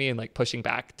annoying me and like pushing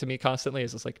back to me constantly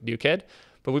as this like new kid.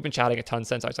 But we've been chatting a ton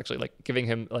since. I was actually like giving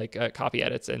him like copy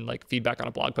edits and like feedback on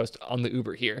a blog post on the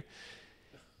Uber here.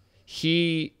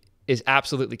 He is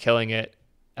absolutely killing it.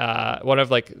 One of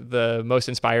like the most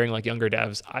inspiring like younger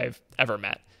devs I've ever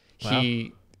met. Wow.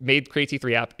 He made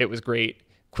create-t3-app. It was great.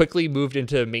 Quickly moved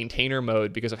into maintainer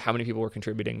mode because of how many people were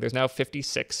contributing. There's now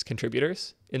 56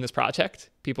 contributors in this project.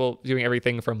 People doing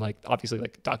everything from like obviously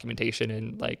like documentation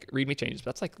and like README changes.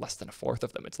 But that's like less than a fourth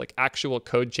of them. It's like actual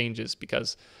code changes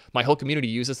because my whole community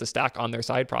uses the stack on their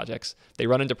side projects. They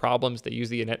run into problems. They use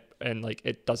the init and like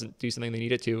it doesn't do something they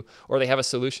need it to, or they have a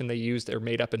solution they used or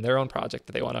made up in their own project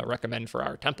that they want to recommend for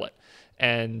our template.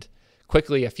 And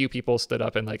quickly, a few people stood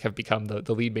up and like have become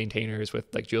the lead maintainers,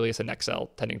 with like Julius and Nexel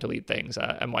tending to lead things,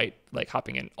 and White like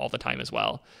hopping in all the time as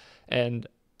well. And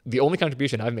the only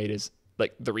contribution I've made is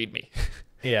like the README.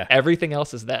 Yeah. Everything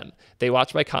else is them. They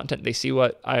watch my content. They see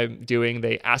what I'm doing.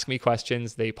 They ask me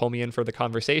questions. They pull me in for the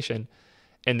conversation.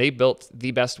 And they built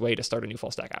the best way to start a new full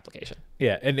stack application.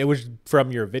 Yeah. And it was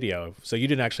from your video. So you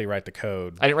didn't actually write the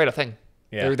code. I didn't write a thing.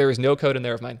 Yeah. There was no code in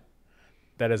there of mine.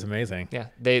 That is amazing. Yeah.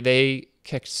 They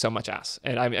kicked so much ass.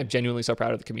 And I'm genuinely so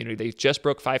proud of the community. They just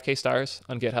broke 5K stars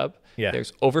on GitHub. Yeah.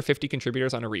 There's over 50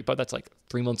 contributors on a repo that's like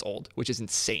 3 months old, which is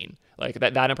insane. Like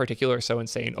that in particular is so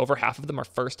insane. Over half of them are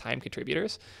first time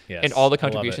contributors. Yes, and all the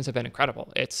contributions have been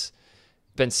incredible. It's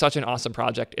been such an awesome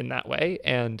project in that way.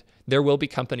 And there will be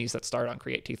companies that start on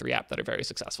create-t3-app that are very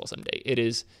successful someday. It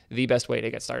is the best way to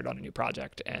get started on a new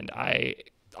project. And I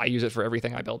use it for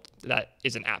everything I build that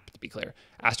is an app, to be clear.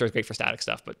 Astro is great for static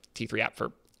stuff, but T3-app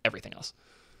for everything else.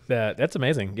 That's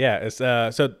amazing. Yeah. It's,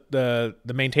 so the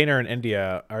maintainer in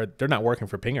India, they're not working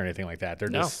for Ping or anything like that.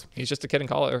 He's just a kid in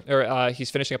college, or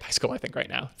he's finishing up high school, I think, right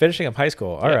now. Finishing up high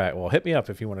school. All right. Well, hit me up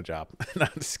if you want a job. No,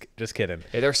 just kidding.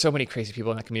 Yeah, there are so many crazy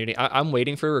people in that community. I'm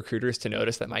waiting for recruiters to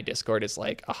notice that my Discord is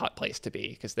like a hot place to be,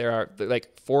 because there are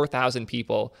like 4,000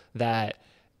 people that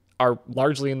are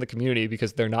largely in the community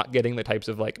because they're not getting the types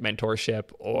of like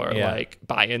mentorship or like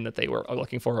buy-in that they were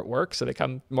looking for at work. So they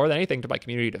come more than anything to my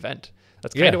community to vent.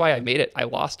 That's kind of why I made it. I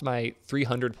lost my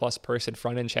 300 plus person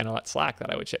front end channel at Slack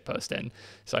that I would shit post in.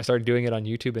 So I started doing it on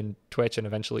YouTube and Twitch and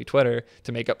eventually Twitter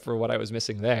to make up for what I was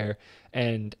missing there.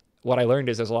 And what I learned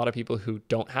is there's a lot of people who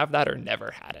don't have that or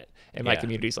never had it. And my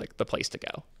community is like the place to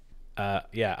go.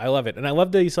 Yeah, I love it. And I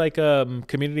love these like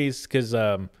communities because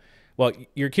well,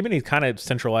 your community is kind of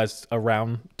centralized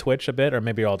around Twitch a bit, or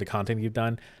maybe all the content you've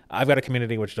done. I've got a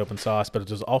community which is openSauced, but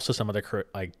there's also some other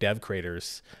like dev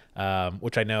creators,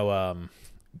 which I know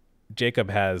Jacob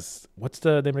has. What's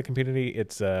the name of the community?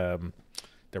 It's the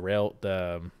Railway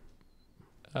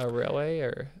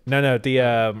or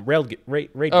the Rail Guild.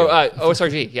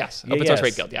 OSRG, yes, Open Source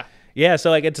Raid Guild, yeah. Yeah, so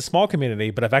like it's a small community,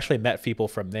 but I've actually met people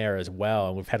from there as well,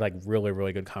 and we've had like really,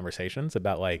 really good conversations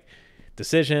about like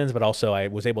decisions, but also I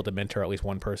was able to mentor at least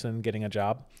one person getting a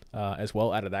job as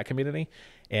well out of that community.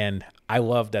 And I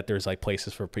love that there's like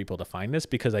places for people to find this,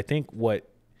 because I think what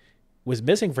was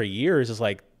missing for years is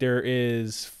like there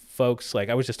is folks like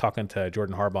I was just talking to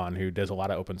Jordan Harbon, who does a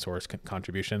lot of open source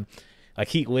contribution. Like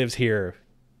he lives here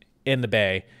in the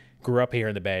Bay, grew up here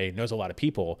in the Bay, knows a lot of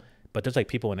people, but there's like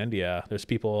people in India, there's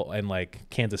people in like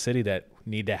Kansas City that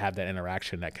need to have that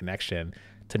interaction, that connection,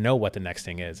 to know what the next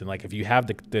thing is. And like if you have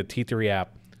the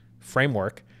T3-app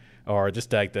framework, or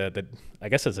just like the I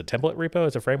guess it's a template repo,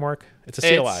 it's a framework, it's a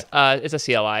CLI. It's a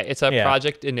CLI. It's a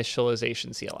project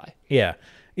initialization CLI. Yeah.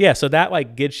 Yeah, so that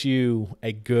like gets you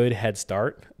a good head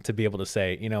start to be able to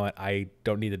say, you know what, I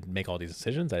don't need to make all these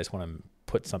decisions. I just want to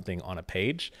put something on a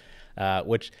page,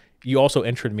 which you also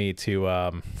entered me to,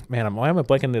 man, why am I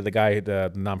blanking to the guy,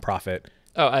 the nonprofit?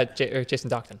 Jason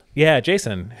Dockton. Yeah,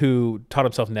 Jason, who taught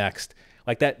himself Next.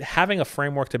 Like that, having a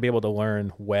framework to be able to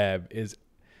learn web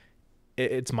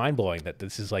it's mind blowing that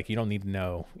this is like, you don't need to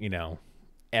know,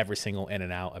 every single in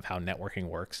and out of how networking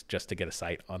works just to get a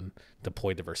site on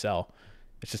deployed to Vercel.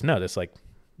 It's just this like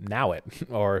now it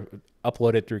or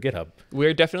upload it through GitHub.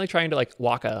 We're definitely trying to like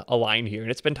walk a line here,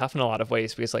 and it's been tough in a lot of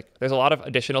ways because like there's a lot of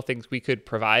additional things we could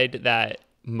provide that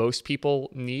most people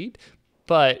need,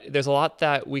 but there's a lot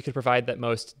that we could provide that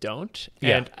most don't.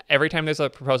 Yeah. And every time there's a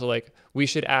proposal like we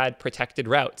should add protected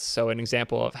routes, so an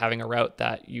example of having a route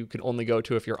that you can only go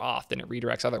to if you're auth and it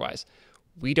redirects otherwise.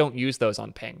 We don't use those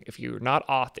on Ping. If you're not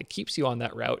auth, it keeps you on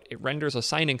that route. It renders a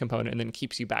signing component and then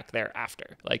keeps you back there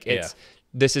after. Like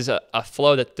this is a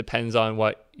flow that depends on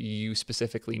what you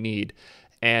specifically need.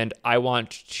 And I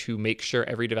want to make sure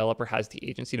every developer has the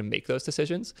agency to make those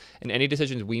decisions. And any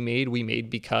decisions we made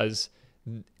because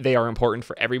they are important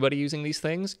for everybody using these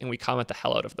things, and we comment the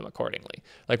hell out of them accordingly.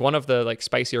 Like one of the like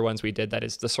spicier ones we did that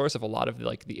is the source of a lot of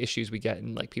the issues we get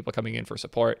and like people coming in for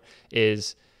support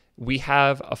is we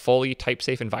have a fully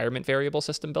type-safe environment variable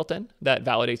system built in that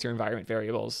validates your environment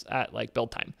variables at like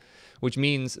build time, which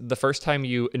means the first time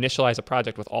you initialize a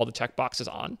project with all the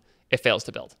checkboxes on, it fails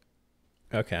to build.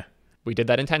 Okay. We did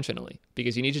that intentionally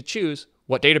because you need to choose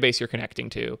what database you're connecting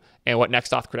to and what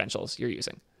next auth credentials you're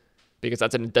using, because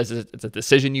it's a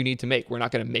decision you need to make. We're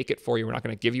not going to make it for you. We're not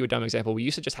going to give you a dumb example. We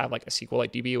used to just have like a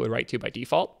SQLite DB it would write to by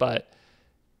default, but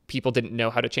people didn't know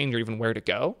how to change or even where to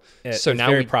go. So now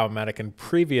very problematic. In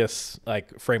previous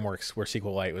like frameworks where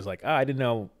SQLite was like, I didn't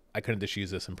know I couldn't just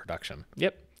use this in production.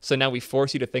 Yep. So now we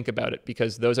force you to think about it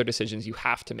because those are decisions you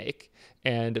have to make,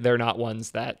 and they're not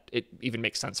ones that it even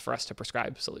makes sense for us to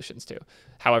prescribe solutions to.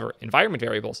 However, environment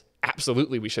variables,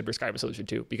 absolutely we should prescribe a solution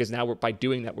to, because now by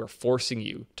doing that, we're forcing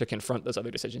you to confront those other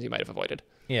decisions you might have avoided.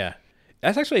 Yeah.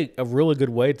 That's actually a really good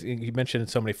way you mentioned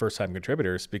so many first-time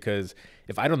contributors, because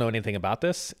if I don't know anything about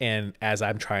this, and as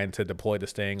I'm trying to deploy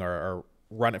this thing or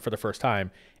run it for the first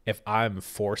time, if I'm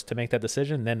forced to make that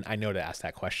decision, then I know to ask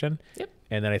that question. Yep.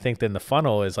 And then I think then the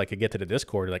funnel is like, I get to the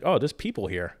Discord, like, oh, there's people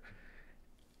here.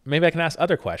 Maybe I can ask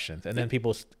other questions, and then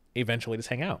people eventually just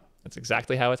hang out. That's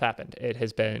exactly how it's happened. It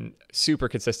has been super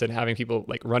consistent having people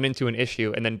like run into an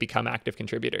issue and then become active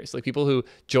contributors. Like people who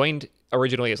joined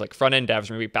originally as like front end devs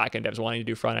or maybe back end devs wanting to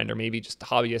do front end, or maybe just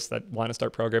hobbyists that want to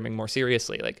start programming more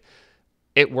seriously. Like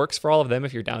it works for all of them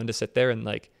if you're down to sit there and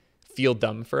like feel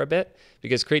dumb for a bit,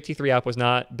 because create-t3-app was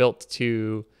not built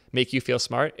to make you feel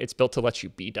smart. It's built to let you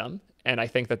be dumb. And I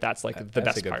think that that's like the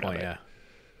best part of it. Yeah.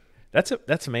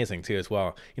 That's amazing too as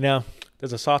well. You know,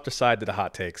 there's a softer side to the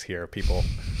hot takes here, people.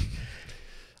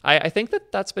 I think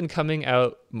that that's been coming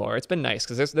out more. It's been nice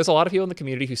because there's a lot of people in the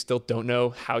community who still don't know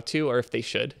how to or if they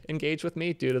should engage with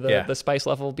me due to the spice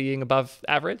level being above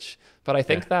average. But I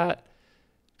think that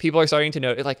people are starting to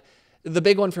know, like, the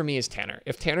big one for me is Tanner.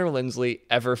 If Tanner Lindsley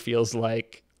ever feels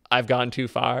like I've gone too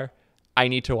far, I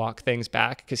need to walk things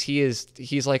back, because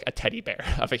he's like a teddy bear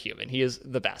of a human. He is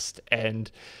the best.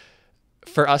 And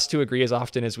for us to agree as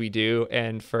often as we do,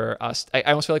 and for us, I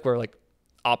almost feel like we're like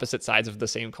opposite sides of the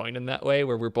same coin in that way,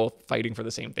 where we're both fighting for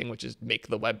the same thing, which is make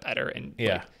the web better, and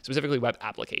like, specifically web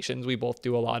applications we both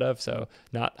do a lot of. So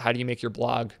not how do you make your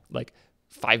blog like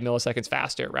 5 milliseconds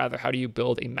faster, rather how do you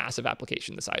build a massive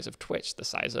application the size of Twitch, the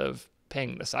size of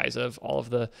Ping, the size of all of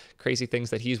the crazy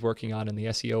things that he's working on in the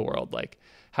SEO world. Like,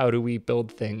 how do we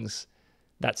build things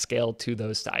that scale to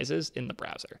those sizes in the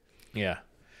browser? Yeah.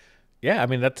 I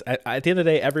mean, that's at the end of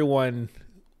the day, everyone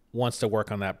wants to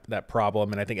work on that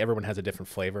problem, and I think everyone has a different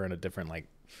flavor and a different like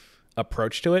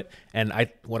approach to it. And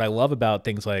what I love about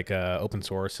things like open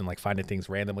source and like finding things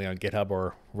randomly on GitHub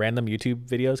or random YouTube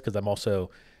videos, because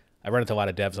I run into a lot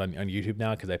of devs on YouTube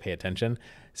now because I pay attention.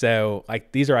 So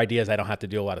like these are ideas I don't have to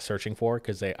do a lot of searching for,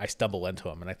 because I stumble into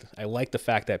them. And I like the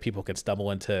fact that people can stumble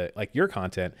into like your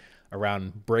content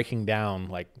around breaking down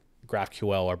like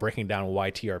GraphQL or breaking down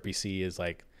why tRPC is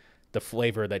like the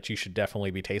flavor that you should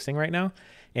definitely be tasting right now.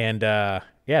 And so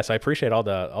I appreciate all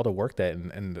the work that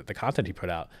and the content you put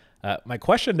out. My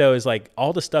question though is like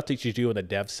all the stuff that you do on the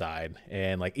dev side,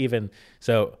 and like even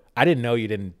so, I didn't know you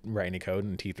didn't write any code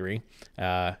in T3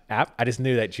 app. I just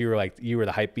knew that you were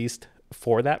the hype beast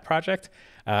for that project.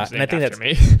 And I think that's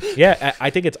me. I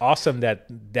think it's awesome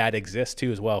that exists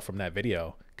too as well from that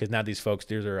video, because now these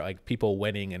are like people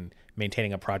winning and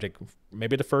maintaining a project,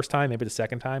 maybe the first time, maybe the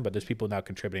second time, but there's people now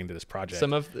contributing to this project.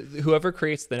 Some of whoever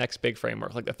creates the next big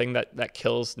framework, like the thing that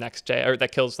kills Next.js or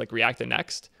that kills like React and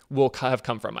Next, will have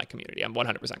come from my community. I'm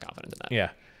 100% confident in that. Yeah.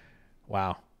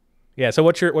 Wow. Yeah. So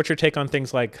what's your take on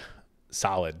things like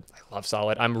Solid? I love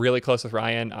Solid. I'm really close with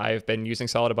Ryan. I've been using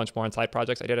Solid a bunch more on side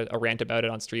projects. I did a rant about it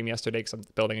on stream yesterday because I'm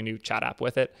building a new chat app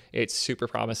with it. It's super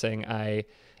promising.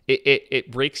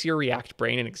 It breaks your React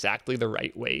brain in exactly the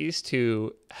right ways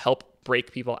to help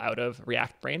break people out of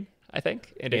React brain, I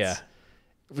think. And it's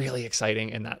really exciting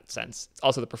in that sense.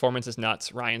 Also, the performance is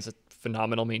nuts. Ryan's a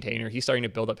phenomenal maintainer. He's starting to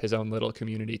build up his own little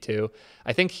community too.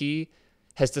 I think he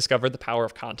has discovered the power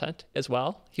of content as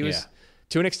well. He was,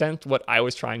 to an extent, what I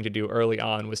was trying to do early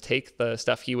on was take the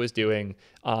stuff he was doing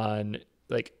on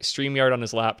like StreamYard on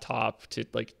his laptop to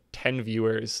like 10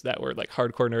 viewers that were like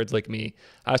hardcore nerds like me.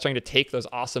 I was trying to take those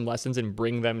awesome lessons and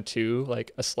bring them to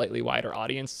like a slightly wider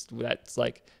audience that's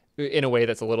like in a way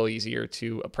that's a little easier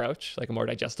to approach, like a more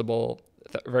digestible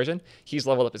version. He's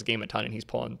leveled up his game a ton, and he's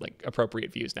pulling like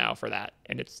appropriate views now for that.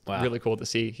 And it's really cool to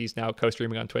see. He's now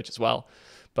co-streaming on Twitch as well.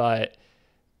 But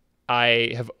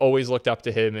I have always looked up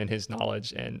to him and his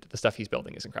knowledge, and the stuff he's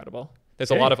building is incredible.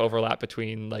 There's a lot of overlap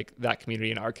between like that community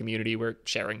and our community. We're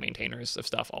sharing maintainers of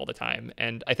stuff all the time.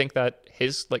 And I think that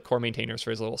his like core maintainers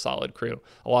for his little Solid crew,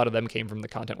 a lot of them came from the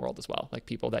content world as well. Like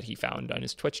people that he found on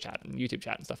his Twitch chat and YouTube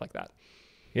chat and stuff like that.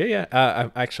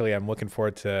 I'm looking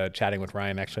forward to chatting with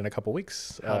Ryan actually in a couple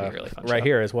weeks. That'll be really fun right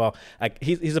here as well. Like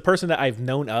he's a person that I've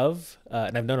known of,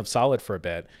 and I've known of Solid for a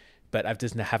bit, but I've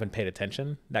just haven't paid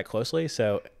attention that closely.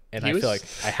 So, and I feel like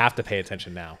I have to pay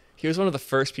attention now. He was one of the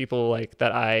first people like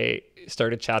that I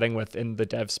started chatting with in the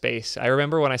dev space. I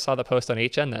remember when I saw the post on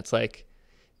HN that's like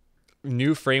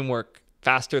new framework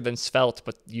faster than Svelte,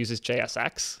 but uses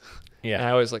JSX. Yeah. And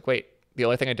I was like, wait, the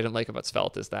only thing I didn't like about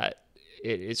Svelte is that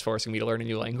it is forcing me to learn a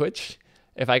new language.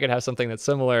 If I could have something that's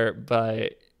similar,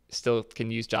 but still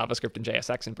can use JavaScript and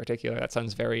JSX in particular, that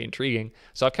sounds very intriguing.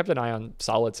 So I've kept an eye on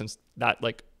Solid since that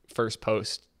like first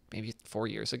post, maybe 4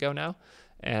 years ago now.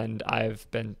 And I've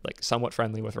been like somewhat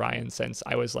friendly with Ryan since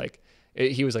I was like,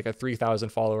 he was like a 3,000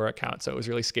 follower account. So it was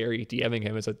really scary DMing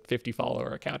him as a 50 follower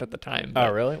account at the time.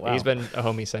 But really? Wow. He's been a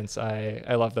homie since.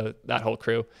 I love that whole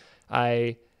crew.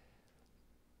 I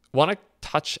want to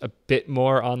touch a bit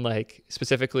more on like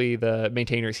specifically the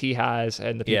maintainers he has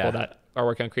and the people that are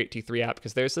working on create-t3-app,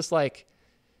 because there's this like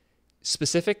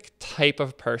specific type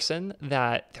of person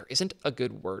that there isn't a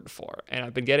good word for. And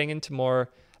I've been getting into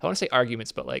more, I want to say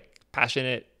arguments, but like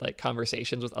passionate like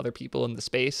conversations with other people in the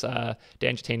space.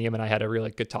 Dan Jitanium and I had a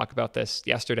really good talk about this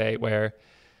yesterday, where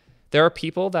there are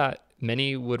people that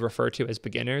many would refer to as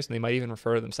beginners, and they might even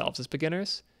refer to themselves as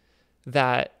beginners,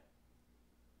 that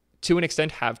to an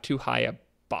extent, have too high a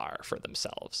bar for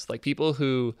themselves. Like people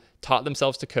who taught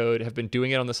themselves to code have been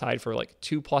doing it on the side for like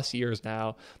 2+ years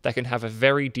now, that can have a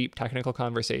very deep technical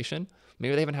conversation.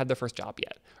 Maybe they haven't had their first job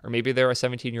yet, or maybe they're a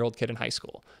 17-year-old kid in high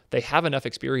school. They have enough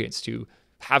experience to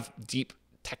have deep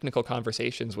technical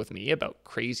conversations with me about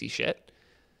crazy shit.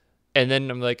 And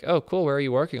then I'm like, oh, cool. Where are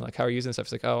you working? Like, how are you using stuff?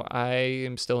 It's like, oh, I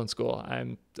am still in school.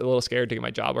 I'm a little scared to get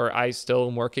my job. Or I still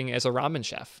am working as a ramen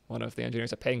chef. One of the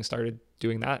engineers at Ping started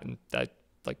doing that, and that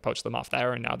like poached them off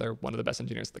there. And now they're one of the best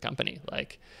engineers at the company.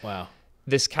 Like, wow.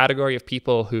 This category of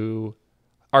people who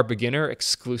are beginner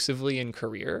exclusively in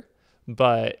career,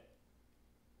 but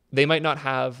they might not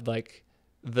have like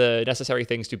the necessary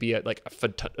things to be like a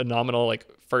phenomenal like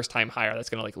first time hire that's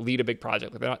going to like lead a big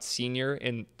project. Like they're not senior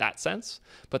in that sense,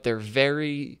 but they're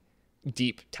very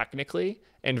deep technically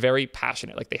and very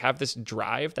passionate. Like they have this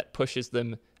drive that pushes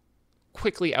them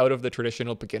quickly out of the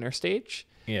traditional beginner stage.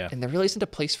 Yeah. And there really isn't a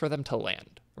place for them to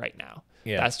land right now.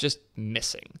 Yeah. That's just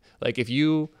missing. Like if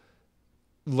you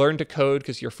learn to code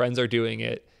because your friends are doing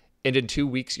it, and in 2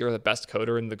 weeks you're the best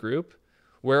coder in the group,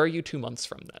 where are you 2 months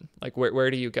from then? Like,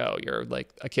 where do you go? You're like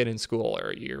a kid in school,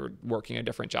 or you're working a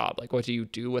different job. Like, what do you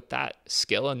do with that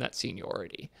skill and that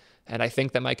seniority? And I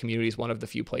think that my community is one of the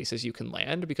few places you can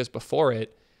land, because before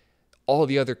it, all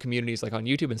the other communities like on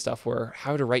YouTube and stuff were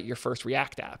how to write your first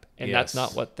React app. And that's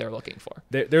not what they're looking for.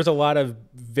 There's a lot of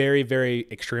very, very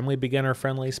extremely beginner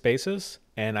friendly spaces.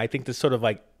 And I think this sort of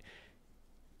like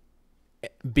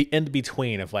be in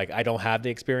between of like, I don't have the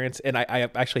experience. And I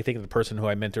actually think the person who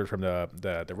I mentored from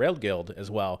the Rail Guild as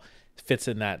well fits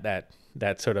in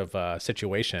that sort of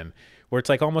situation where it's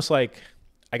like almost like,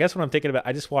 I guess what I'm thinking about,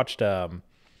 I just watched I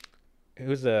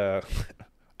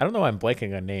don't know why I'm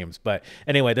blanking on names, but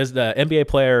anyway, there's the NBA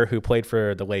player who played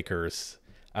for the Lakers,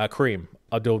 Kareem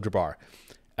Abdul-Jabbar.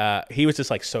 He was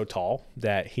just like so tall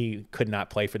that he could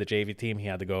not play for the JV team. He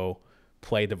had to go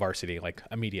play the varsity like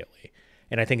immediately.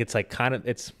 And I think it's like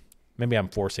it's maybe I'm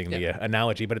forcing the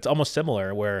analogy, but it's almost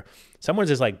similar where someone's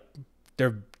just like,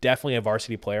 they're definitely a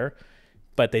varsity player,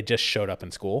 but they just showed up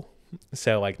in school.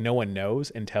 So like no one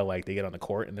knows until like they get on the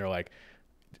court and they're like,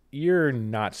 you're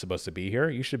not supposed to be here.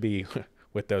 You should be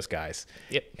with those guys.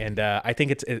 Yep. And I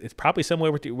think it's probably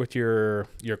similar with your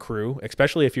crew,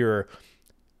 especially if you're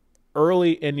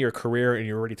early in your career and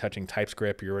you're already touching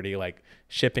TypeScript, you're already like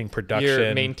shipping production.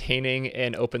 You're maintaining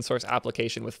an open source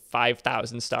application with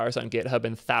 5,000 stars on GitHub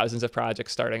and thousands of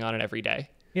projects starting on it every day.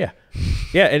 Yeah.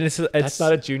 Yeah. And it's that's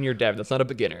not a junior dev. That's not a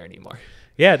beginner anymore.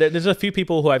 Yeah. There's a few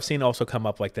people who I've seen also come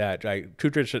up like that, like two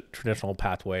traditional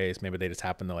pathways. Maybe they just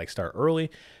happen to like start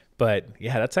early. But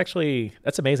yeah,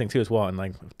 that's amazing too as well. And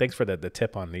like, thanks for the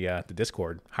tip on the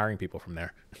Discord, hiring people from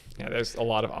there. Yeah, there's a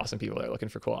lot of awesome people that are looking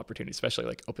for cool opportunities, especially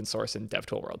like open source and dev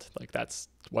tool world. Like that's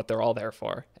what they're all there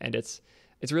for. And it's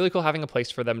really cool having a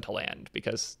place for them to land,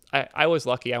 because I was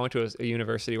lucky. I went to a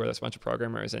university where there's a bunch of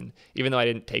programmers, and even though I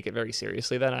didn't take it very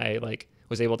seriously then, I like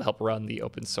was able to help run the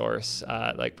open source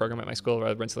like program at my school,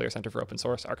 the Rensselaer Center for Open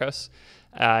Source, Arcos.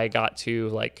 I got to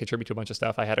like contribute to a bunch of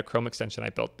stuff. I had a Chrome extension I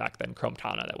built back then, Chrome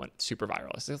Tana, that went super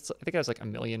viral. I think it was like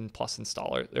 1 million plus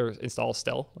installs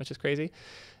still, which is crazy.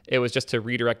 It was just to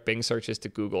redirect Bing searches to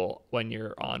Google when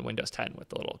you're on Windows 10 with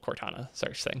the little Cortana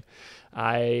search thing.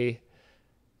 I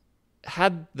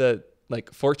had the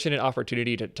like fortunate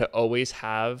opportunity to always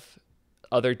have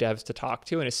other devs to talk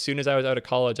to. And as soon as I was out of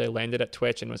college, I landed at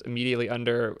Twitch and was immediately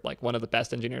under like one of the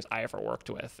best engineers I ever worked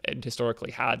with, and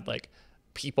historically had like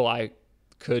people I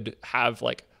could have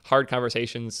like hard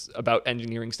conversations about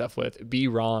engineering stuff with, be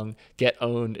wrong, get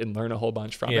owned, and learn a whole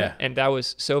bunch from it. And that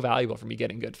was so valuable for me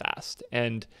getting good fast.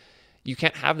 And you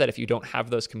can't have that if you don't have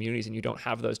those communities and you don't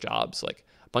have those jobs. Like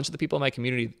a bunch of the people in my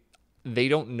community, they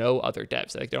don't know other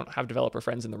devs. They don't have developer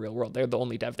friends in the real world. They're the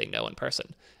only dev they know in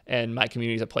person. And my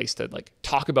community is a place to like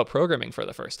talk about programming for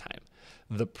the first time.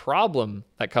 The problem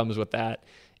that comes with that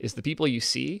is the people you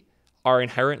see are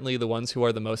inherently the ones who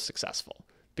are the most successful,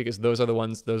 because those are the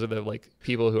like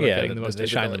people who are getting the most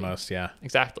visibility. Shine the most. Yeah,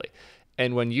 exactly.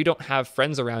 And when you don't have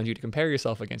friends around you to compare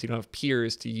yourself against, you don't have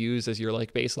peers to use as your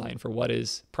like baseline for what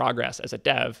is progress as a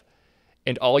dev,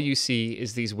 and all you see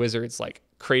is these wizards like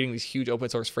creating these huge open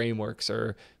source frameworks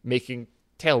or making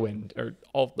Tailwind, or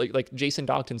all like Jason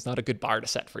Dogton's not a good bar to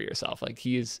set for yourself. Like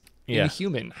he is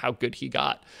inhuman how good he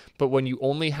got. But when you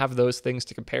only have those things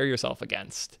to compare yourself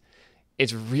against,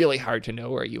 it's really hard to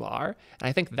know where you are. And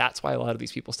I think that's why a lot of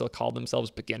these people still call themselves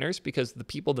beginners, because the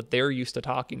people that they're used to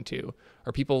talking to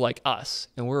are people like us,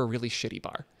 and we're a really shitty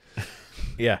bar.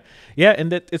 Yeah.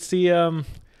 And it's the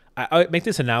I make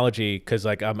this analogy because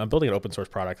like I'm building an open source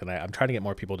product, and I'm trying to get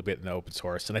more people to get into open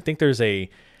source. And I think there's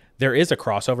there is a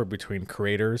crossover between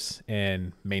creators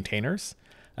and maintainers.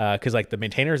 Because like the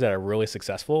maintainers that are really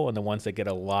successful and the ones that get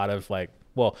a lot of like,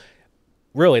 well,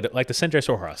 really like the Sanjay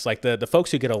Sohras, like the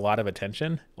folks who get a lot of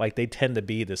attention, like they tend to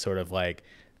be this sort of like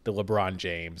the LeBron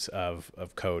James of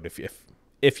code,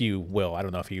 if you will. I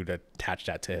don't know if you'd attach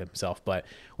that to himself, but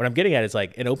what I'm getting at is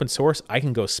like in open source, I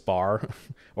can go spar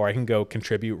or I can go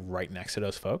contribute right next to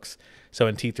those folks. So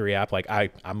in T3-app, like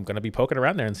I'm going to be poking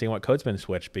around there and seeing what code's been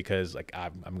switched, because like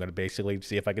I'm going to basically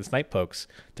see if I can snipe folks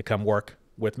to come work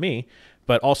with me.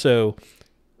 But also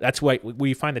that's why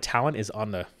we find the talent is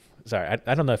on the, sorry,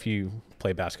 I don't know if you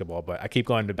play basketball, but I keep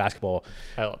going to basketball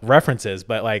references,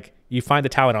 but like you find the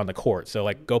talent on the court. So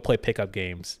like go play pickup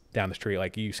games down the street.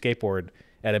 Like you skateboard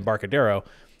at Embarcadero,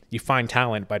 you find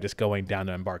talent by just going down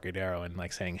to Embarcadero and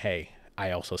like saying, hey,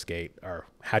 I also skate, or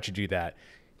how'd you do that?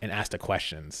 And ask the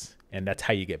questions. And that's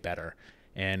how you get better.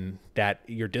 And that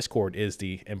your Discord is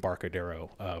the Embarcadero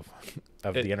of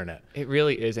the internet. It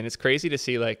really is. And it's crazy to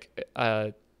see like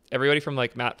everybody from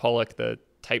like Matt Pollock, the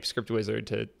TypeScript wizard,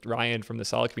 to Ryan from the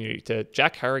Solid community, to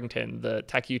Jack Harrington, the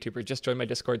tech YouTuber, just joined my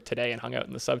Discord today and hung out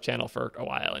in the sub channel for a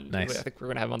while. And nice. I think we're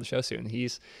going to have him on the show soon.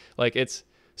 He's like, it's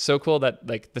so cool that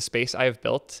like the space I've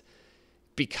built,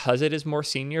 because it is more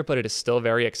senior, but it is still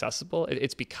very accessible.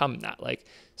 It's become that like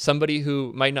somebody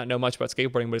who might not know much about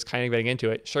skateboarding, but is kind of getting into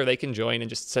it. Sure, they can join and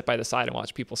just sit by the side and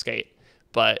watch people skate.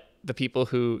 But the people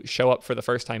who show up for the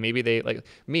first time, maybe they like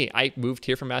me. I moved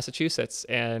here from Massachusetts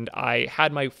and I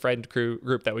had my friend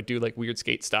group that would do like weird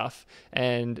skate stuff.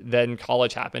 And then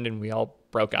college happened and we all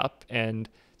broke up and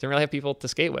didn't really have people to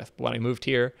skate with. But when I moved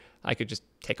here, I could just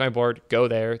take my board, go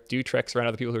there, do tricks around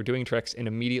other people who are doing tricks, and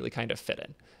immediately kind of fit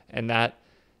in. And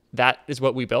that is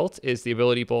what we built, is the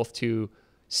ability both to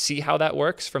see how that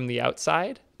works from the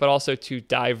outside, but also to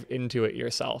dive into it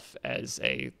yourself as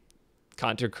a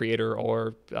content creator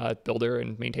or builder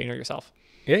and maintainer yourself.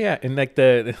 Yeah. And like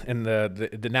the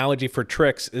analogy for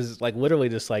tricks is like literally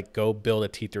just like go build a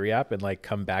T3-app and like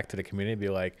come back to the community and be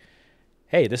like,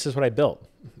 hey, this is what I built.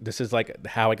 This is like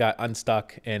how I got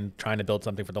unstuck and trying to build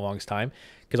something for the longest time,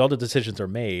 because all the decisions are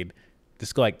made.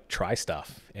 Just go like try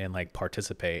stuff and like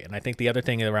participate. And I think the other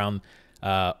thing around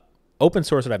open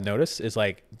source that I've noticed is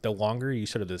like the longer you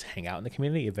sort of just hang out in the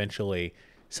community, eventually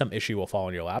some issue will fall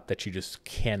in your lap that you just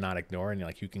cannot ignore and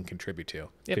like you can contribute to,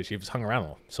 because you've just hung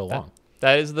around so long.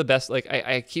 That is the best. Like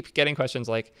I keep getting questions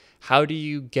like, how do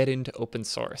you get into open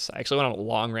source? I actually went on a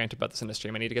long rant about this in the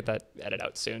stream. I need to get that edited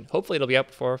out soon. Hopefully it'll be up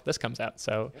before this comes out.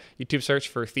 So YouTube search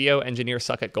for Theo Engineers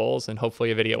Suck at Goals, and hopefully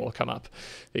a video will come up,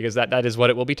 because that is what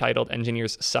it will be titled.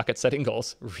 Engineers suck at setting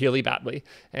goals really badly.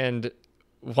 And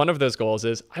one of those goals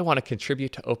is I want to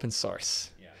contribute to open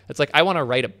source. Yeah. It's like, I want to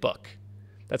write a book.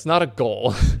 That's not a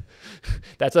goal.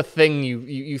 That's a thing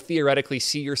you theoretically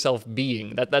see yourself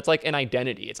being. That's like an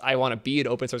identity. It's I want to be an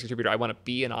open source contributor. I want to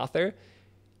be an author.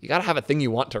 You got to have a thing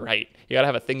you want to write. You got to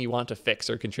have a thing you want to fix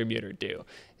or contribute or do.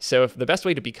 So if the best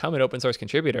way to become an open source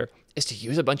contributor is to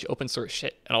use a bunch of open source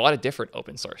shit and a lot of different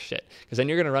open source shit, because then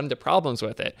you're going to run into problems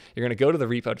with it. You're going to go to the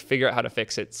repo to figure out how to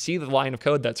fix it, see the line of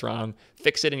code that's wrong,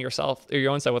 fix it in yourself or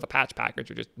your own side with a patch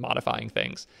package or just modifying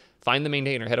things. Find the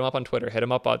maintainer, hit them up on Twitter, hit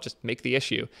them up, just make the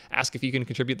issue, ask if you can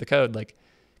contribute the code. Like,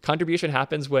 contribution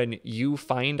happens when you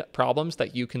find problems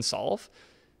that you can solve.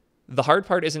 The hard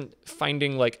part isn't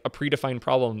finding like a predefined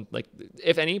problem. Like,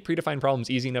 if any predefined problem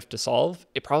is easy enough to solve,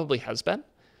 it probably has been.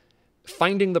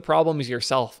 Finding the problems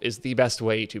yourself is the best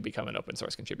way to become an open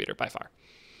source contributor by far.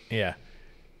 Yeah.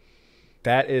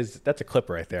 That's a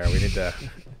clip right there. We need to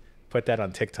put that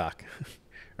on TikTok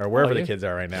or wherever the kids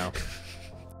are right now.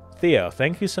 Theo,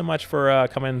 thank you so much for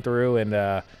coming through. And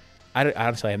I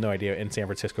honestly have no idea in San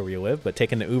Francisco where you live, but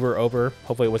taking the Uber over,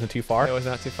 hopefully it wasn't too far. It was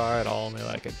not too far at all. Only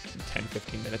like a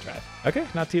 10-15 minute drive. Okay,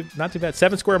 not too bad.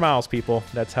 7 square miles, people.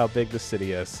 That's how big this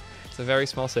city is. It's a very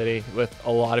small city with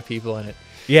a lot of people in it.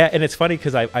 Yeah, and it's funny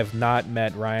because I've not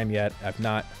met Ryan yet.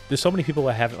 There's so many people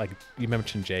I haven't, like you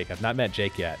mentioned Jake. I've not met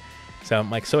Jake yet. So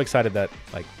I'm like so excited that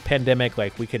like pandemic,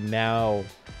 like we can now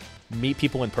meet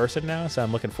people in person now. So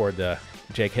I'm looking forward to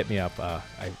Jake hit me up. I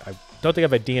don't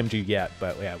think I've DM'd you yet,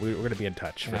 but yeah, we're going to be in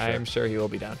touch. For sure. I'm sure he will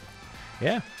be down.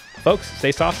 Yeah. Folks,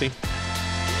 stay saucy.